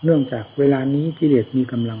เนื่องจากเวลานี้กิเลสมี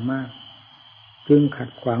กำลังมากจึงขัด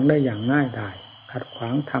ขวางได้อย่างง่ายดายขัดขวา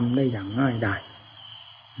งธรรมได้อย่างง่ายดาย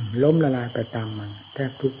ล้มละลายไปตามมันแท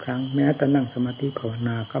บทุกครั้งแม้แต่นั่งสมาธิภาวน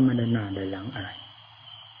าก็ไม่ได้หน้าได้หลังอะไร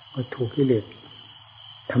ก็ถูกกิเลส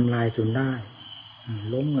ทำลายจนได้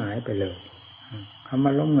ล้มหงายไปเลยคำว่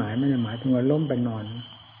าล้มหงายไม่ได้หมายถึงว่าล้มไปนอน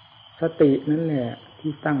สตินั่นแหละ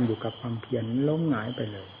ที่ตั้งอยู่กับความเพียรล้มหงายไป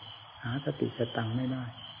เลยหาสติสตังไม่ได้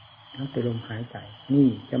แล้วแต่ลมหายใจนี่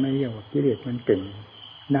จะไม่เรียกว่ากิเลสมันเก่ง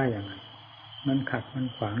ได้อย่างไรมันขัดมัน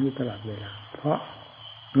ขวางอยู่ตลอดเวลาเพราะ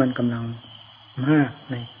มันกำลังมาก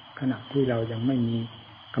ในขณะที่เรายังไม่มี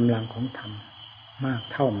กำลังของธรรมมาก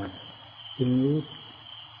เท่ามันจึงรู้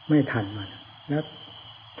ไม่ทันมันแล้ว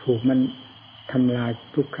ถูกมันทำลาย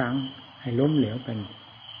ทุกครั้งให้ล้มเหลวไป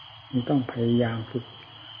มันต้องพยายามฝึก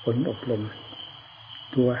ฝนอบรม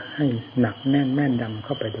ตัวให้หนักแน่นแม่นดำเ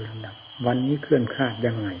ข้าไปโดยลำดับวันนี้เคลื่อนคลาด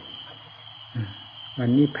ยังไงวัน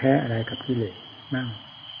นี้แพ้อะไรกับกิเลสบ้าง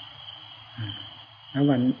แล้ว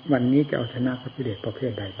วันนี้จะเอาชนะกับกิเลสประเภ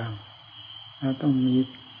ทใดบ้างเราต้องมี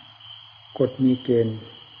กฎมีเกณฑ์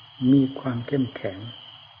มีความเข้มแข็ง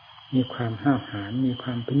มีความห้าวหาญมีคว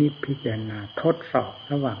ามพินิจพิจารณาทดสอบ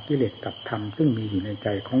ระหว่างกิเลสกับธรรมซึ่งมีอยู่ในใจ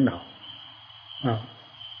ของเราว่า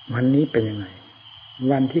วันนี้เป็นยังไง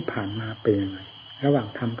วันที่ผ่านมาเป็นยังไงระหว่าง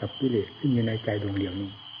ธรรมกับกิเลสซึ่งอยู่ในใจดวงเดียว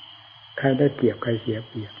นี้ใครได้เปรียบใครเสีย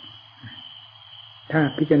เปรียบถ้า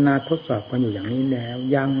พิจารณาทดสอบกันอยู่อย่างนี้แล้ว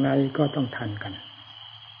อย่างไรก็ต้องทันกัน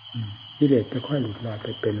กิเลสจะค่อยหลุดลอยไป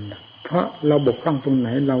เป็นลำดับเพราะเราบกพร่องตรงไหน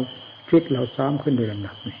เราฟิตเราซ้อมขึ้นโดยลำ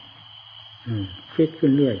ดับนี่ฟิตขึ้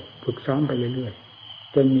นเรื่อยฝึกซ้อมไปเรื่อย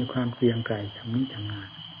ๆจนมีความเกรียงไกรทำนี้ทำงาน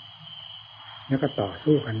แล้วก็ต่อ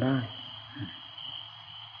สู้กันได้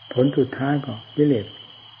ผลสุดท้ายก็กิเลส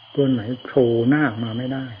ตัวไหนโผล่หน้ามาไม่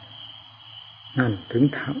ได้นั่นถึง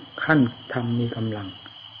ขั้นทำมีกำลัง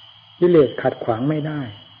กิเลสขัดขวางไม่ได้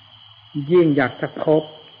ยิ่งอยากจะพบ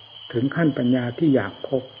ถึงขั้นปัญญาที่อยาก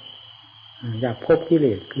พบกิเล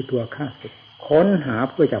สคือตัวข้าศึกค้นหา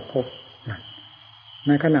เพื่อจะพบใ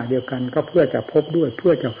นขณะเดียวกันก็เพื่อจะพบด้วยเพื่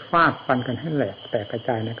อจะฟาดฟันกันให้แหลกแตกกระจ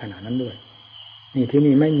ายในขณะนั้นด้วยนี่ที่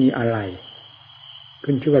นี่ไม่มีอะไร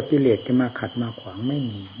ขึ้นชื่อว่ากิเลสจะมาขัดมาขวางไม่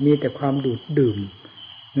มีแต่ความดูดดื่ม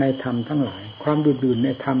ในธรรมทั้งหลายความดูดดื่มใน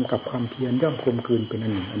ธรรมกับความเพียรย่อมกลมกลืนเป็นอั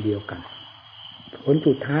นหนึ่งอันเดียวกันผล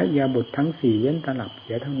สุดท้ายอิริยาบถทั้งสี่เว้นตลับเ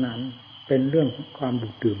สียทั้งนั้นเป็นเรื่องของความดู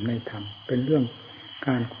ดดื่มในธรรมเป็นเรื่องก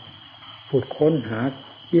ารขุดค้นหา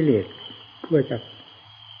กิเลสเพื่อจะ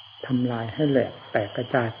ทำลายให้แหลกแตกกระ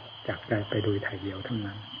จายจากใจไปโดยถ่ายเดียวทั้ง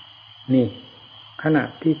นั้นนี่ขณะ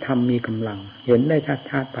ที่ธรรมมีกำลังเห็นได้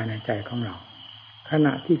ชัดๆภายในใจของเราขณ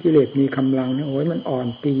ะที่กิเลสมีกำลังเนี่ยโอ้ยมันอ่อน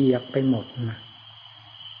เปียกไปหมดนะ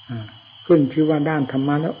ขึ้นชื่อว่าด้านธรรม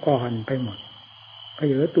ะแล้วอ่อนไปหมดเข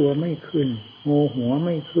ยือตัวไม่ขึ้นโงหัวไ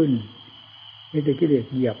ม่ขึ้นมีแต่กิเลส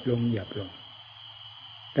เหยียบลง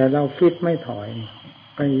แต่เราฟิตไม่ถอย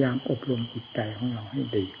พยายามอบรมจิตใจของเราให้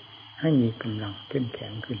ดีให้มีกำลังเข้มแข็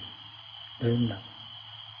งขึ้นโดยลำดับ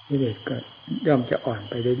กิเลสก็ย่อมจะอ่อน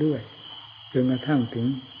ไปเรื่อยๆจนกระทั่งถึง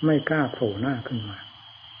ไม่กล้าโผล่หน้าขึ้นมา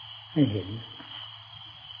ให้เห็น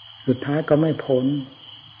สุดท้ายก็ไม่พ้น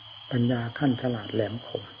ปัญญาขั้นฉลาดแหลมค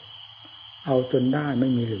มเอาจนได้ไม่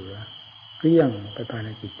มีเหลือเกลี้ยงไปภายใน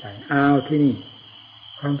จิตใจเอาที่นี่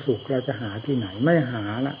ความสุขเราจะหาที่ไหนไม่หา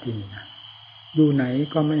ละที่นี่นะอยู่ไหน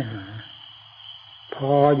ก็ไม่หาพ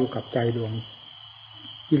ออยู่กับใจดวง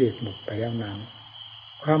กิเลสหมดไปแล้วนั้น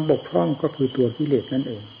ความบกพร่องก็คือตัวกิเลสนั่น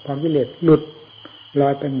เองความกิเลสหลุดลอ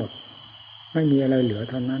ยไปหมดไม่มีอะไรเหลือ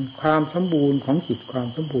เท่านั้นความสมบูรณ์ของจิตความ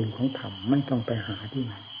สมบูรณ์ของธรรมไม่ต้องไปหาที่ไ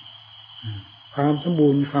หนความสมบู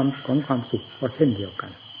รณ์ของความสุขก็เช่นเดียวกั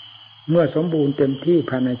นเมื่อสมบูรณ์เต็มที่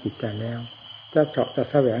ภายในจิตใจแล้วจะเจาะจะ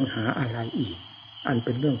แสวงหาอะไรอีกอันเ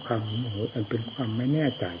ป็นเรื่องความหิวโหยอันเป็นความไม่แน่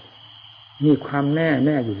ใจมีความแน่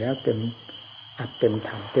อยู่แล้วเต็มอัดเต็ม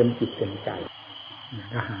ถังเต็มจิตเต็มใจ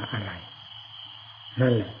จะหาอะไร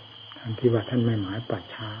นั่นแหละท่านที่ว่าท่านไม่หมายป่า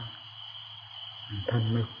ช้าท่าน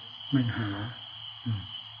ไม่หา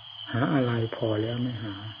อะไรพอแล้วไม่ห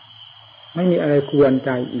าไม่มีอะไรกวนใจ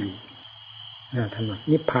อีกท่านว่า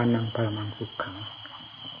นิพพานังปรมังสุขขัง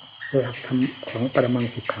หลักธรรมของปรมัง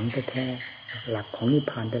สุขขังแท้ๆหลักของนิพ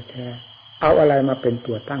พานแท้ๆเอาอะไรมาเป็น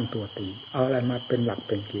ตัวตั้งตัวตีเอาอะไรมาเป็นหลักเ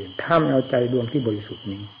ป็นเกณฑ์ถ้าไม่เอาใจดวงที่บริสุทธิ์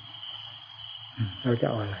นี้เราจะ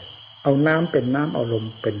เอาอะไรเอาน้ำเป็นน้ำเอาลม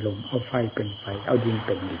เป็นลมเอาไฟเป็นไฟเอาดินเ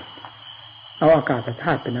ป็นดินเอาอากาศธ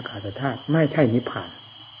าตุเป็นอากาศธาตุไม่ใช่นิพพาน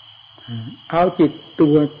เอาจิตตั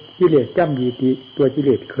วกิเลสย่ำยีตีตัวกิเล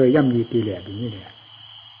สเคยย่ำยีตีแหลกอย่างนี้แหละ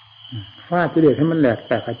ฟาดกิเลสให้มันแหลกแ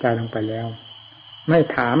ตกกระจายลงไปแล้วไม่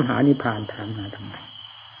ถามหานิพพานถามหาทำไม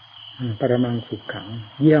ปรมังสุขขัง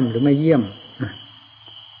เยี่ยมหรือไม่เยี่ยม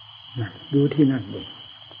ดูที่นั่นเอง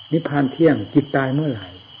นิพพานเที่ยงจิตตายเมื่อไหร่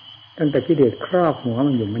ตั้งแต่กิเลสครอบหัว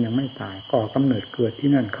มันอยู่มันยังไม่ตายก่อกำเนิดเกิดที่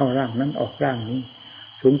นั่นเข้าร่างนั้นออกร่างนี้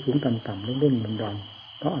สูงต่ำรุ่นดอน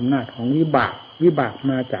เพราะอำนาจของวิบาก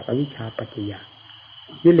มาจากอวิชชาปัจจยา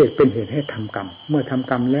กิเลสเป็นเหตุให้ทำกรรมเมื่อทำ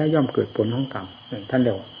กรรมแล้วย่อมเกิดผลของกรรมท่านเ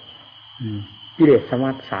รียกกิเลสส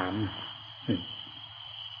มัติ3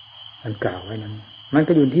ท่านกล่าวไว้นั้นมัน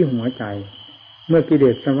ก็อยู่ที่หัวใจเมื่อกิเล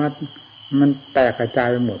สสมัติมันแตกกระจาย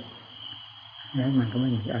ไปหมดแล้วมันก็ไม่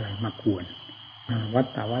มีอะไรมากวนวัฏ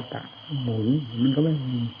ฏะหมุนมันก็ไม่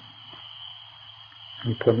มี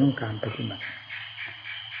ผลของการปฏิบัติ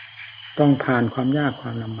ต้องผ่านความยากคว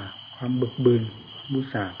ามลำบากความบึกบืนบุ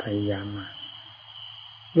ษาพยายามมา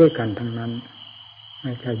ด้วยกันทั้งนั้นไ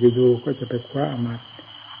ม่ใช่อยู่ๆก็จะไปคว้าเอามา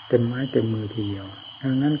เต็มไม้เต็มมือทีเดียวดั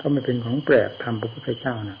งนั้นก็ไม่เป็นของแปลกทำพระพุทธเ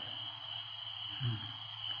จ้านะ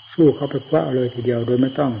สู้เขาไปคว้าเอาเลยทีเดียวโดยไ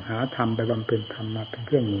ม่ต้องหาธรรมไปบำเพ็ญธรรมมาเป็นเค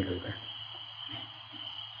รื่องมือเลย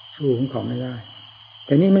สู้ของเขาไม่ได้แ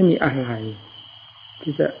ต่นี่ไม่มีอะไร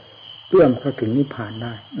ที่จะเอื้อมเข้าถึงนิพพานไ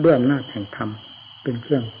ด้ด้วยอำนาจแห่งธรรมเป็นเค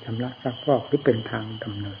รื่องชำระซักฟอกหรือเป็นทางด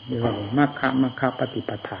ำเนินเรียกว่ามรรคปฏิ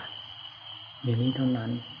ปทา อย่างนี้เท่านั้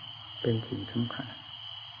นเป็นสิ่งสำคัญ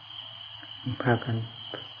พากัน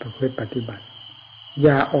ประพฤติปฏิบัติอ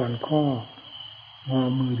ย่าอ่อนข้องอ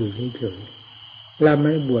มืออยู่เฉยๆเราไม่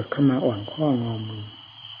บวชเข้ามาอ่อนข้องอมือ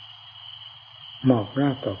หมอบรา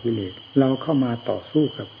บต่อกิเลสเราเข้ามาต่อสู้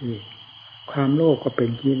กับกิเลสความโลภก็เป็น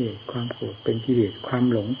กิเลสความโกรธเป็นกิเลสความ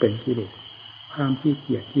หลงเป็นกิเลสความขี้เ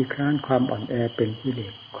กียจขี้คร้านความอ่อนแอเป็นกิเล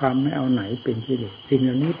สความไม่เอาไหนเป็นกิเลสสิ่งเห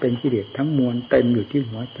ล่านี้เป็นกิเลสทั้งมวลเต็มอยู่ที่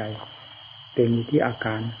หัวใจเต็มอยู่ที่อาก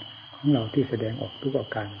ารของเราที่แสดงออกทุกอา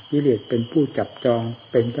การกิเลสเป็นผู้จับจอง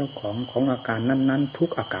เป็นเจ้าของอาการนั้นๆทุก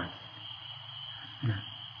อาการ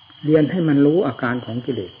เรียนให้มันรู้อาการของ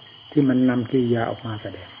กิเลสที่มันนำกิริยาออกมาแส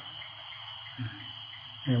ดง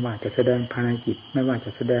ไม่ว่าจะแสดงภายในจิตไม่ว่าจ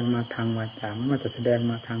ะแสดงมาทางวาจาไม่ว่าจะแสดง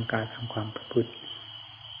มาทางกายทางความประพฤติ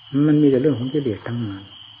มันมีแต่เรื่องของกิเลสทั้งนั้น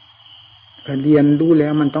การเรียนรู้แล้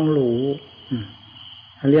วมันต้องรู้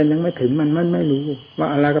เรียนยังไม่ถึงมันไม่รู้ว่า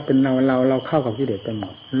อะไรก็เป็นเราเข้ากับกิเลสไปหม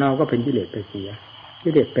ดเราก็เป็นกิเลสไปเสียกิ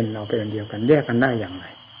เลสเป็นเราเป็นอันเดียวกันแยกกันได้อย่างไร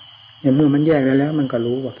เนี่ยเมื่อมันแยกได้แล้วมันก็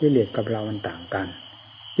รู้ว่ากิเลสกับเรามันต่างกัน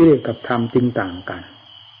กิเลสกับธรรมจริงต่างกัน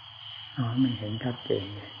มันเห็นชัดเจน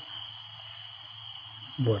เลย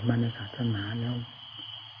บวชมาในศาสนาแล้ว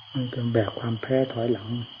มันจะแบกความแพ้ถอยหลัง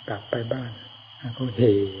กลับไปบ้านเขาเฮ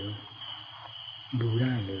ดูไ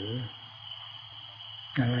ด้หรือ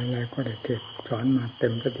อะไรๆก็ได้เทศสอนมาเต็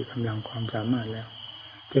มสติกำลังความสามารถแล้ว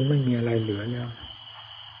จนไม่มีอะไรเหลือแล้ว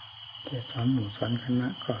เทศสอนหมู่สอนคณะ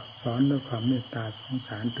ก็สอนด้วยความเมตตาสงส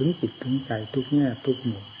ารถึงจิตถึงใจทุกแง่ทุก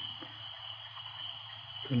มุม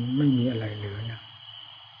จนไม่มีอะไรเหลือแล้ว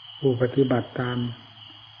ผู้ปฏิบัติตาม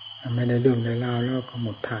ไม่ได้เรื่องได้ราวแล้วก็หม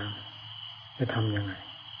ดทางจะทำยังไง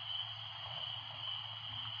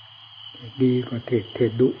ดีกว่าเท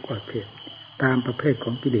ศดุกว่าเทศตามประเภทข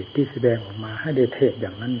องกิเลสที่แสดงออกมาให้ได้เทศอย่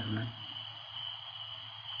างนั้นอย่างนั้น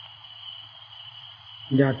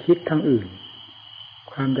อย่าคิดทางอื่น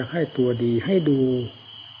ความจะให้ตัวดีให้ดู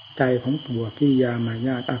ใจของตัวกิริยามารย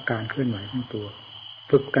าทอาการเคลื่อนไหวของตัว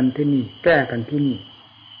ฝึกกันที่นี่แก้กันที่นี่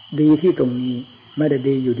ดีที่ตรงนี้ไม่ได้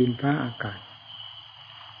ดีอยู่ดินฟ้าอากาศ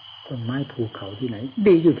ต้นไม้ภูเขาที่ไหน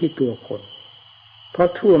ดีอยู่ที่ตัวคนเพราะ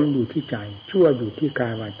ชั่วมันอยู่ที่ใจชั่วอยู่ที่กา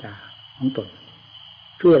ยวาจาของตน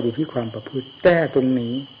ชั่วอยู่ที่ความประพฤติแก้ตรง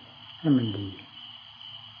นี้ให้มันดี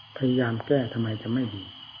พยายามแก้ทำไมจะไม่ดี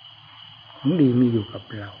ของดีมีอยู่กับ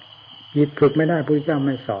เราจิตฝึกไม่ได้พระพุทธเจ้าไ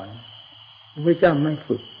ม่สอนพระพุทธเจ้าไม่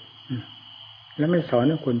ฝึกแล้วไม่สอน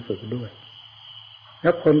ให้คนฝึกด้วยแล้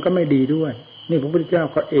วคนก็ไม่ดีด้วยนี่พระพุทธเจ้า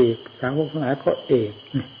ก็เอกสาวกทั้งหลายก็เอ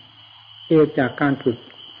กจากการฝึก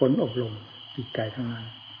ฝนอบรมจิตใจทั้งนั้น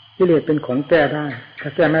กิเลสเป็นของแก้ได้ถ้า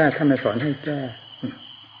แก้ไม่ได้ท่านไม่สอนให้แก้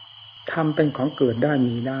ทำเป็นของเกิดได้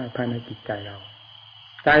มีได้ภายในจิตใจเรา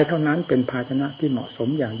ใจเท่านั้นเป็นภาชนะที่เหมาะสม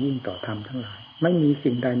อย่างยิ่งต่อธรรมทั้งหลายไม่มี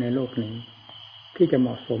สิ่งใดในโลกนี้ที่จะเหม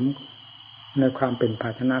าะสมในความเป็นภา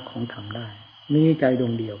ชนะของธรรมได้มีใจดว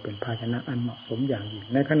งเดียวเป็นภาชนะอันเหมาะสมอย่างยิ่ง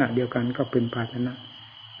ในขณะเดียวกันก็เป็นภาชนะ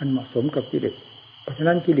อันเหมาะสมกับกิเลสเพราะฉะ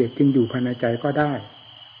นั้นกิเลสจึงอยู่ภายในใจก็ได้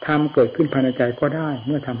ธรรมเกิดขึ้นภายในใจก็ได้เ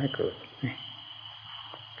มื่อทำให้เกิด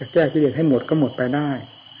จะแก้กิเลสให้หมดก็หมดไปได้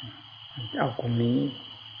เอาตรงนี้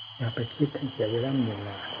อย่าไปคิดให้เสียเวลา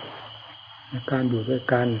ในการอยู่ด้วย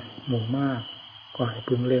กันหมู่มากก็ให้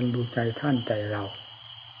พึงเล็งดูใจท่านใจเรา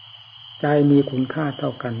ใจมีคุณค่าเท่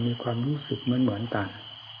ากันมีความรู้สึกเหมือนกัน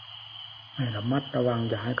ให้ระมัดระวัง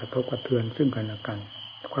อย่าให้กระทบกระเทือนซึ่งกันและกัน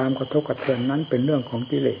ความกระทบกระเทือนนั้นเป็นเรื่องของ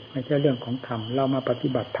กิเลสไม่ใช่เรื่องของธรรมเรามาปฏิ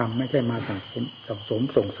บัติธรรมไม่ใช่มาสั่งสม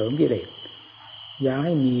ส่งเสริมกิเลสอย่าใ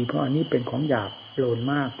ห้มีเพราะอันนี้เป็นของหยาบโลน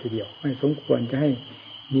มากทีเดียวไม่สมควรจะให้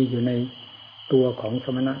มีอยู่ในตัวของส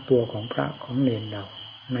มณะตัวของพระของเนรเรา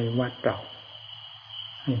ในวัดเรา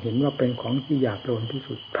ให้เห็นว่าเป็นของที่หยาบโลนที่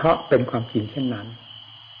สุดเพราะเป็นความจริงเช่นนั้น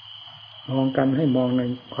มองกันให้มองใ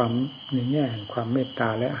นแง่แห่งความเมตตา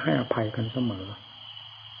และให้อภัยกันเสมอ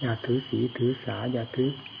อย่าถือศีถือสาอย่าถือ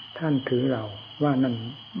ท่านถือเราว่านั่น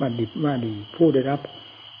บัณฑิตว่าดีผู้ได้รับ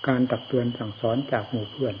การตักเตือนสั่งสอนจากหมู่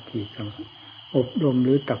เพื่อนที่อบรมห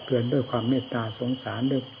รือตักเตือนด้วยความเมตตาสงสาร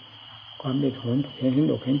ด้วยความเมตตาเห็น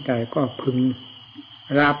อกเห็นใจก็พึง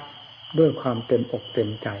รับด้วยความเต็มอกเต็ม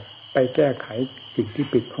ใจไปแก้ไขสิ่งที่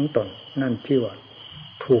ผิดของตนนั่นชื่อว่า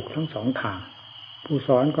ถูกทั้งสองทางผู้ส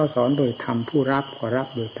อนก็สอนโดยธรรมผู้รับก็รับ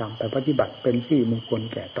โดยธรรมแต่ปฏิบัติเป็นที่มงคล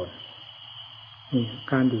แก่ตนนี่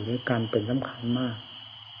การอยู่ด้วยกันเป็นสำคัญมาก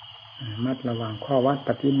มัดระวังข้อวัด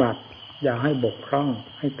ปฏิบัติอย่าให้บกพร่อง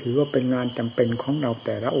ให้ถือว่าเป็นงานจำเป็นของเราแ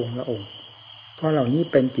ต่ละองค์ละองค์เพราะเหล่านี้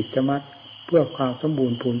เป็นกิจวัตรเพื่อความสมบู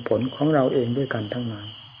รณ์พูนผลของเราเองด้วยกันทั้งนั้น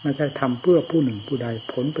ไม่ใช่ทำเพื่อผู้หนึ่งผู้ใด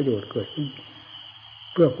ผลประโยชน์เกิดขึ้น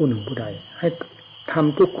เพื่อผู้หนึ่งผู้ใดให้ท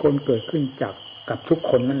ำทุกคนเกิดขึ้นจากกับทุก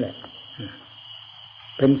คนนั่นแหละ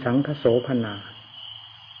เป็นสังฆโสภณา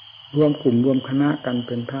รวมกลุ่มรวมคณะกันเ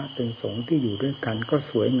ป็นพระเป็นสงฆ์ที่อยู่ด้วยกันก็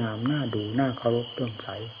สวยงามน่าดูน่าเคารพเลื่อมใส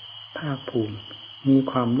ภาคภูมิมี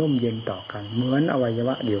ความร่มเย็นต่อกันเหมือนอวัยว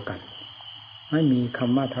ะเดียวกันไม่มีค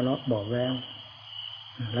ำว่าทะเลาะเบาะแว้ง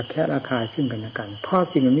ระแคะระคายซึ่งกันและกันเพราะ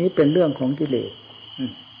สิ่งนี้เป็นเรื่องของกิเลส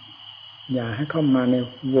อย่าให้เข้ามาใน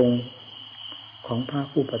วงของพระ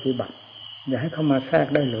ผู้ปฏิบัติอย่าให้เข้ามาแทรก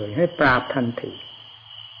ได้เลยให้ปราบทันที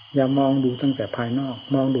อย่ามองดูตั้งแต่ภายนอก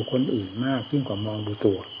มองดูคนอื่นมากยิ่งกว่ามองดู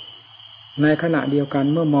ตัวในขณะเดียวกัน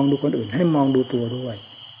เมื่อมองดูคนอื่นให้มองดูตัวด้วย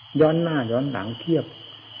ย้อนหน้าย้อนหลังเทียบ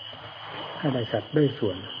ให้ได้สัดได้ส่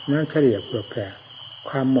วนแล้วเฉลี่ยเผื่อแผ่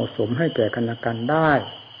ความเหมาะสมให้แก่กันและกันได้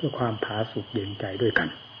ด้วยความผาสุกเย็นใจด้วยกัน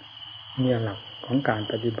เนี่ยหลักของการ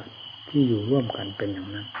ปฏิบัติที่อยู่ร่วมกันเป็นอย่าง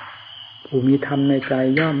นั้นผู้มีธรรมในใจ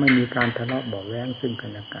ย่อมไม่มีการทะเลาะเบาะแว้งซึ่งกั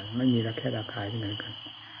นและกันไม่มีระแคะระคายซึ่งกันและกัน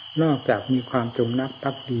นอกจากมีความจงรัก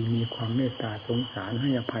ภักดีมีความเมตตาสงสารให้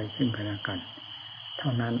อภัยซึ่งกันและกันเท่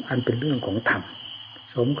านั้นอันเป็นเรื่องของธรรม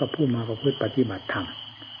สมกับผู้มาประพฤติปฏิบัติธรรม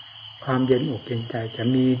ความเย็นอกเย็นใจจะ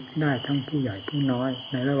มีได้ทั้งผู้ใหญ่ผู้น้อย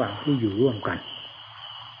ในระหว่างที่อยู่ร่วมกัน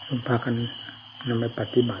พากันนำไปป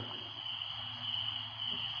ฏิบัติ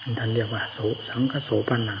ท่านเรียกว่าสังฆโส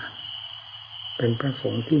ปนาเป็นพระส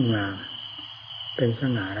งฆ์ที่งามเป็นส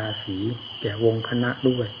ง่าราศีแก่วงคณะ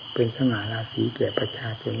ด้วยเป็นสง่าราศีแก่ประชา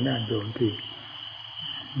ชนญาติโยมที่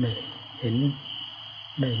ได้เห็น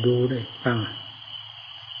ได้ดูได้ฟัง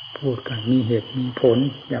พูดกันมีเหตุมีผล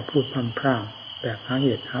อย่าพูดพร่ำๆแบบหาเห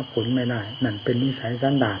ตุหาผลไม่ได้นั่นเป็นนิสัยสั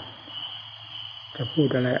นดานจะพูด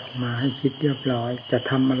อะไรออกมาให้คิดเรียบร้อยจะ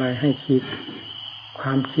ทำอะไรให้คิดคว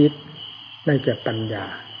ามคิดได้จากปัญญา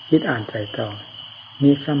คิดอ่านใจตรอง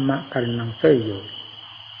มีสัมมะกันลังเซ่ยอยู่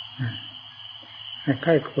ให้ใค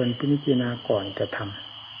ร่ควรพิจารณาก่อนจะท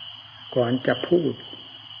ำก่อนจะพูด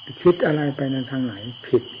คิดอะไรไปในทางไหน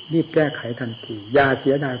ผิดรีบแก้ไขทันทีอย่าเ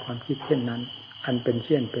สียดายความคิดเช่นนั้นอันเป็นเ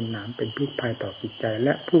ชี่ยนเป็นหนามเป็นพิษภัยต่อจิตใจแล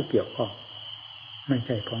ะผู้เกี่ยวข้องไม่ใ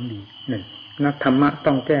ช่ของดีนั่นนักธรรมะ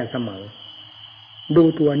ต้องแก้เสมอดู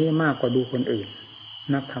ตัวนี้มากกว่าดูคนอื่น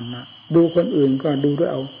นักธรรมะดูคนอื่นก็ดูด้ว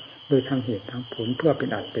ยเอาโดยทางเหตุทางผลเพื่อเป็น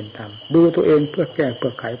อัตเป็นธรรมดูตัวเองเพื่อแก้เพื่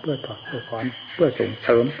อไขเพื่อถอดเพื่อถอนเพื่อส่งเส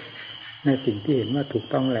ริมในสิ่งที่เห็นว่าถูก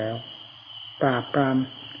ต้องแล้วปราบปราม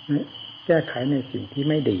แก้ไขในสิ่งที่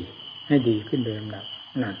ไม่ดีให้ดีขึ้นโดยลำดับ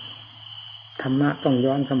นั่นธรรมะต้อง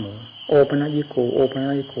ย้อนเสมอโอปนัญิโกโอป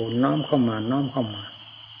นัญิโกน้อมเข้ามาน้อมเข้ามา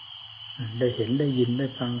ได้เห็นได้ยินได้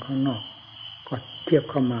ฟังข้างนอกก็เทียบ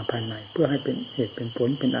เข้ามาภายในเพื่อให้เป็นเหตุเป็นผล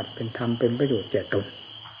เป็นอัตเป็นธรรมเป็นประโยชน์แก่ตน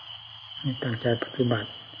ให้ตั้งใจปฏิบัติ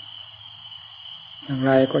อย่างไ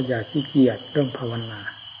รก็อย่าขี้เกียจเรื่องภาวนา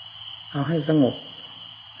เอาให้สงบ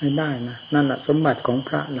ให้ได้นะนั่นแหละสมบัติของพ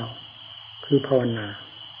ระเราคือภาวนา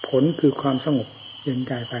ผลคือความสงบเย็นใ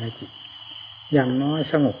จภายในจิตอย่างน้อย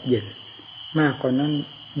สงบเย็นมากกว่านั้น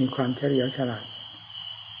มีความเฉลียวฉลา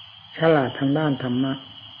ดทางด้านธรรมะ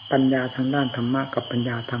ปัญญาทางด้านธรรมะกับปัญญ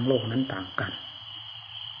าทางโลกนั้นต่างกัน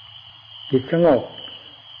จิตสงบ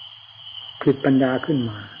ผิดปัญญาขึ้น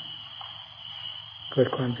มาเกิด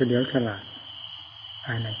ความเฉลียวฉลาดภ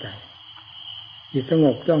ายในใจจิตสง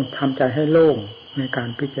บต้องทำใจให้โล่งในการ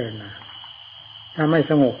พิจารณาถ้าไม่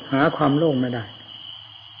สงบหาความโล่งไม่ได้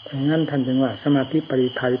เพราะงั้นท่านจึงว่าสมาธิปริ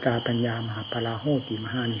ภาริตาปัญญามหาปราโหติม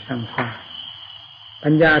หานิสังสาปั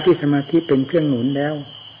ญญาที่สมาธิเป็นเครื่องหนุนแล้ว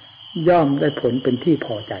ย่อมได้ผลเป็นที่พ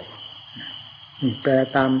อใจนี่แปล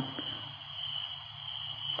ตาม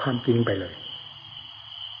ความจริงไปเลย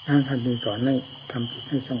ท่านจึงสอนให้ทำจิต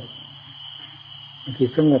ให้สงบจิต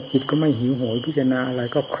สงบจิตก็ไม่หิวโหยพิจารณาอะไร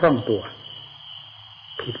ก็คล่องตัว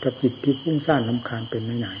ผิดกับจิตที่ฟุ้งซ่านรำคาญเป็น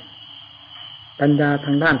ไหนปัญญาท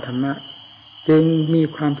างด้านธรรมะจึงมี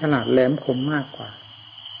ความฉลาดแหลมคมมากกว่า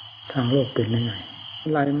ทางโลกเป็นไหนอ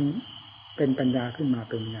ะไรมันเป็นปัญญาขึ้นมา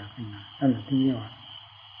เป็นปัญญาขึ้นมานั่นที่เรียกว่า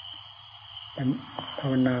ภา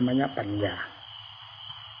วนามยปัญญา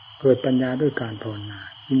เกิดปัญญาด้วยการภาวนา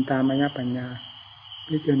จินตามยปัญญา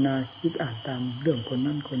พิจารณาคิดอ่านตามเรื่องคน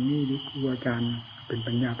นั้นคนนี้หรือครูอาจารย์เป็น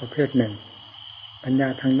ปัญญาประเภทหนึ่งปัญญา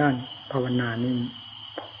ทางด้านภาวนานี่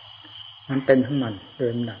มันเป็นทั้งมันเดิ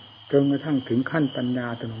นดับจนกระทั่งถึงขั้นปัญญา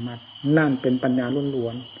อัตโนมัตินั่นเป็นปัญญาล้ว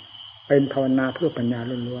นๆเป็นภาวนาเพื่อปัญญา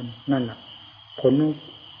ล้วนๆนั่นแหละผลของ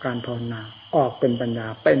การภาวนาออกเป็นปัญญา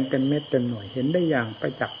เป็นเต็มเม็ดเต็มหน่วยเห็นได้อย่างปร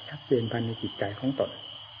ะจักษ์ชัดเจนภายในจิตใจของตน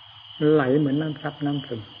ไหลเหมือนน้ำซับน้ำ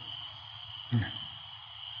ซึม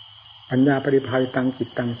ปัญญาปริภาริตังจิต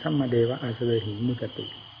ตังสัมมาเดวะอาสเวหิมุจติ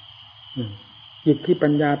จิตที่ปั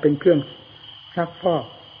ญญาเป็นเครื่องซักฟอก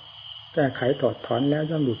แก้ไขถอดถอนแล้ว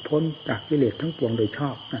ย่อมหลุดพ้นจากกิเลสทั้งปวงโดยชอ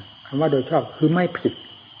บคำว่าโดยชอบคือไม่ผิด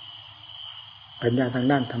ปัญญาทาง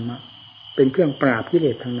ด้านธรรมะเป็นเครื่องปราบกิเล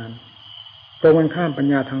สทั้งนั้นตรงกันข้ามปัญ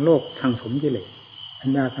ญาทางโลกสั่งสมกิเลสปัญ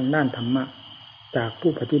ญาทางด้านธรรมะ จาก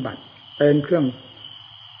ผู้ปฏิบัติเป็นเครื่อง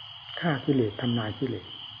ฆ่ากิเลสทำลายกิเลส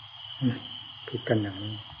ผิดกันอย่าง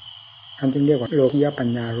นี้ท่านจึงเรียกว่าโลกิยปัญ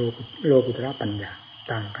ญาโลกุตระปัญญา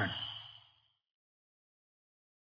ต่างกัน